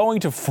you're going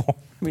to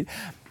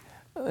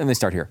let me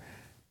start here.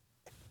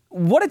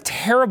 What a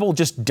terrible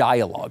just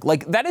dialogue.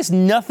 Like, that is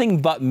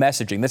nothing but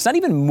messaging. That's not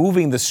even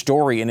moving the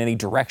story in any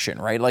direction,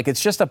 right? Like,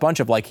 it's just a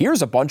bunch of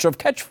here's a bunch of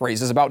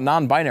catchphrases about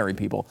non-binary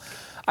people.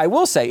 I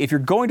will say, if you're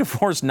going to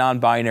force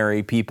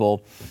non-binary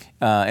people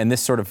and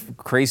this sort of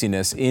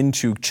craziness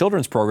into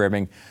children's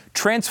programming,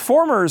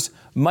 Transformers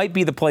might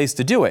be the place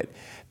to do it.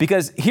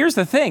 Because here's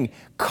the thing,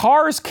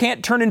 cars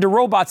can't turn into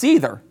robots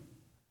either.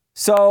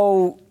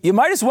 So you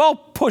might as well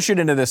push it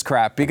into this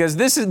crap, because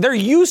they're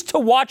used to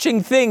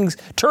watching things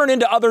turn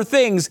into other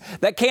things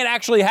that can't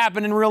actually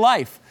happen in real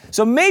life.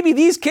 So maybe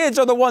these kids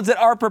are the ones that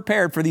are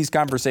prepared for these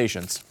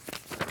conversations.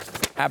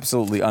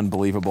 Absolutely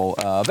unbelievable.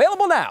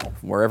 Available now,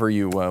 wherever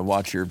you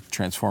watch your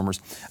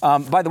Transformers.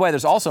 By the way,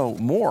 there's also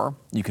more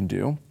you can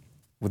do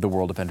with the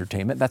world of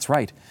entertainment. That's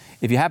right.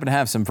 If you happen to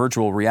have some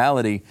virtual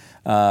reality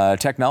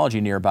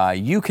technology nearby,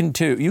 you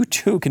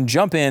too can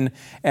jump in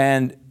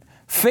and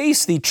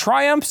face the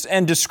triumphs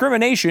and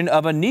discrimination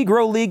of a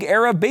Negro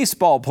League-era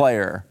baseball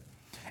player.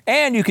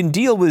 And you can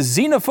deal with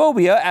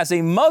xenophobia as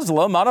a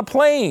Muslim on a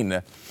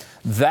plane.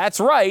 That's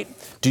right.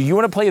 Do you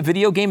want to play a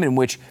video game in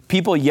which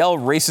people yell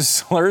racist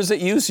slurs at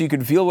you so you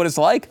can feel what it's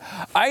like?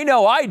 I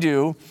know I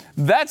do.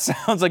 That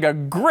sounds like a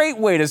great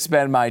way to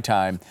spend my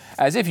time.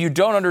 As if you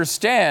don't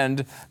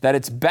understand that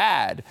it's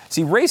bad.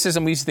 See,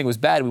 racism we used to think was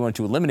bad. We wanted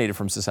to eliminate it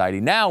from society.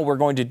 Now we're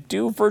going to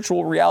do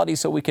virtual reality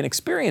so we can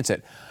experience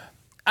it.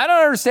 I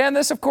don't understand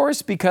this, of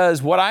course,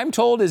 because what I'm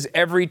told is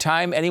every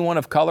time anyone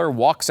of color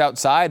walks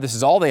outside, this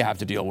is all they have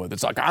to deal with.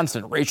 It's like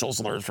constant racial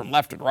slurs from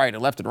left and right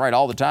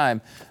all the time.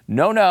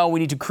 No,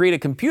 we need to create a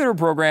computer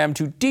program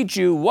to teach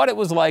you what it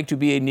was like to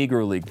be a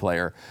Negro League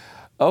player.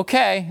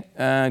 Okay,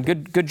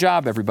 good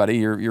job, everybody.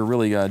 You're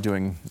really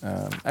doing,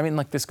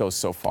 this goes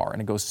so far,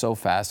 and it goes so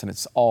fast, and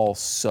it's all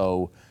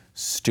so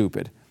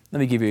stupid. Let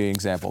me give you an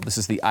example. This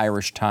is the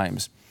Irish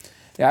Times.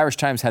 The Irish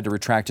Times had to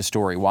retract a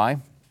story. Why?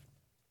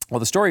 Well,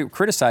 the story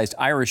criticized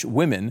Irish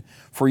women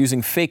for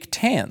using fake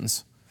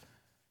tans.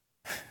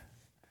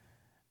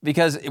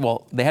 Because,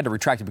 they had to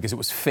retract it because it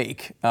was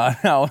fake.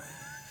 Now,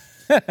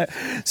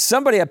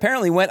 somebody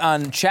apparently went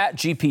on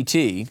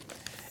ChatGPT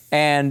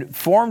and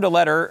formed a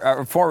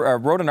letter,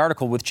 wrote an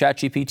article with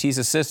ChatGPT's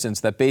assistance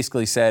that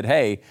basically said,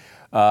 hey,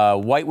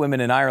 white women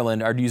in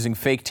Ireland are using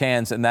fake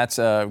tans, and that's,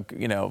 they're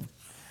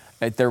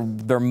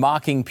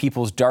mocking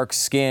people's dark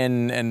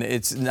skin, and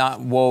it's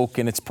not woke,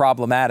 and it's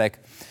problematic.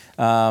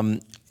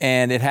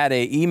 And it had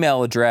an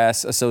email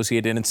address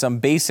associated and some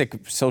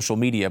basic social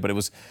media, but it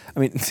was,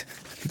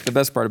 the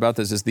best part about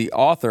this is the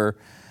author,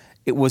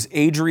 it was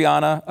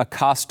Adriana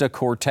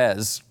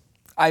Acosta-Cortez.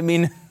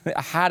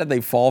 How did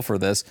they fall for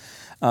this?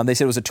 They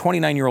said it was a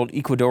 29-year-old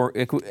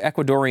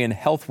Ecuadorian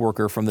health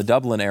worker from the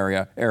Dublin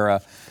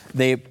era.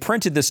 They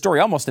printed this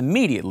story almost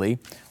immediately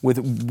with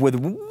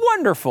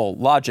wonderful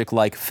logic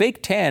like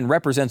fake tan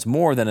represents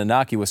more than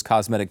innocuous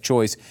cosmetic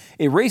choice.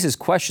 It raises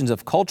questions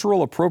of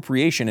cultural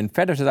appropriation and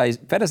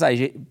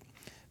fetishization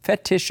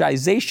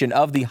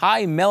of the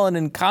high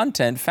melanin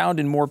content found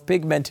in more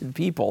pigmented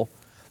people.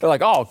 They're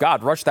like, oh,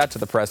 God, rush that to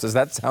the press.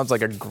 That sounds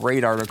like a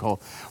great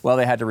article. Well,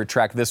 they had to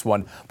retract this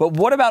one. But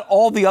what about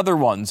all the other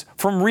ones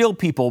from real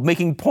people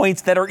making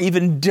points that are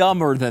even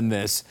dumber than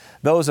this?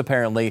 Those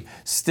apparently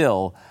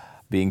still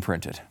being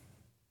printed.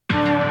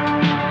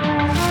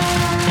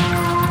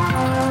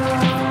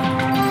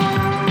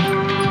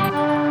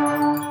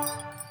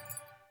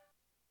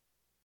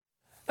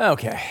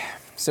 Okay,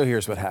 so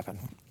here's what happened.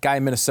 Guy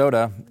in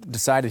Minnesota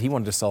decided he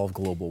wanted to solve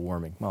global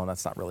warming. Well,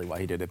 that's not really why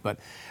he did it, but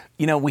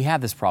we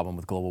have this problem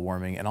with global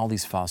warming and all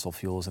these fossil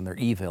fuels, and they're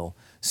evil.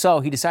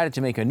 So he decided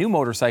to make a new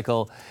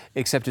motorcycle,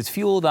 except it's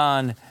fueled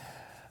on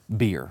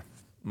beer.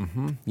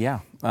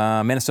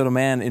 Minnesota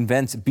man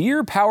invents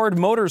beer-powered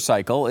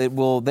motorcycle. It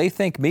will, they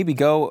think, maybe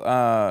go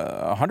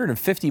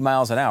 150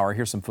 miles an hour.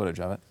 Here's some footage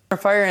of it.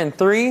 Fire in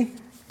 3,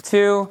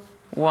 2,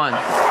 1.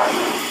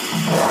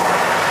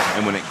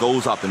 And when it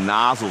goes out the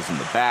nozzles in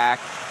the back,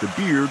 the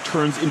beer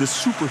turns into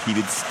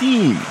superheated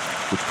steam,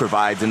 which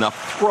provides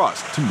enough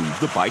thrust to move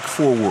the bike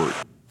forward.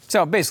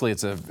 So basically,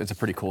 it's a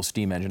pretty cool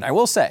steam engine. I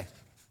will say,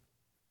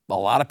 a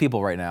lot of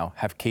people right now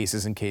have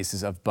cases and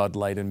cases of Bud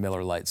Light and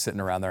Miller Lite sitting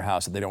around their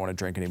house that they don't want to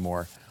drink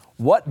anymore.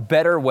 What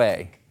better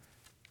way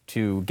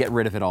to get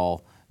rid of it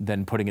all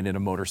than putting it in a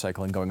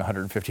motorcycle and going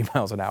 150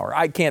 miles an hour?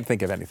 I can't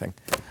think of anything.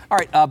 All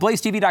right,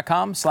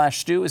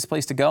 blazetv.com/Stu is the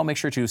place to go. Make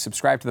sure to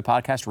subscribe to the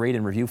podcast, rate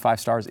and review. 5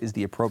 stars is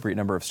the appropriate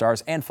number of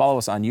stars. And follow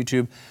us on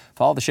YouTube.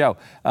 Follow the show.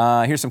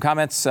 Here's some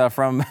comments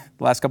from the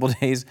last couple of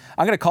days.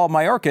 I'm going to call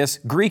Majorcas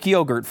Greek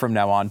yogurt from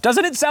now on.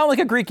 Doesn't it sound like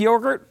a Greek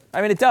yogurt?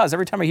 It does.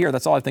 Every time I hear it,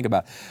 that's all I think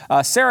about.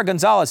 Sarah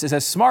Gonzalez is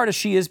as smart as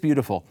she is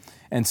beautiful.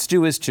 And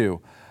Stu is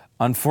too.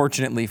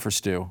 Unfortunately for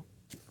Stu.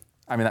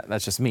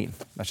 That's just mean.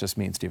 That's just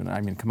mean, Stephen.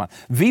 Come on.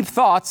 Veep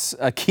Thoughts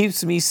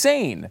keeps me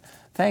sane.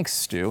 Thanks,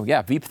 Stu.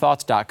 Yeah,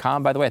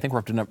 veepthoughts.com. By the way, I think we're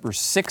up to number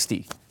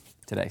 60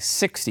 today.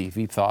 60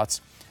 Veep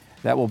Thoughts.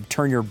 That will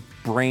turn your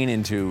brain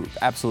into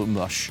absolute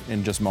mush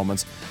in just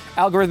moments.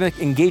 Algorithmic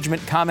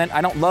engagement comment.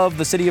 I don't love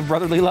the city of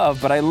brotherly love,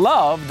 but I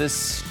love this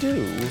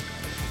stupid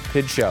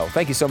show.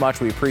 Thank you so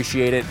much. We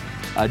appreciate it.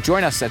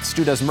 Join us at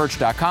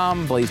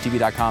StuDoesMerch.com,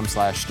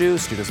 blazetv.com/Stu,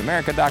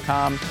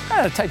 StuDoesAmerica.com.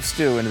 Type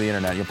Stu into the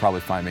internet. You'll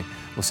probably find me.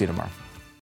 We'll see you tomorrow.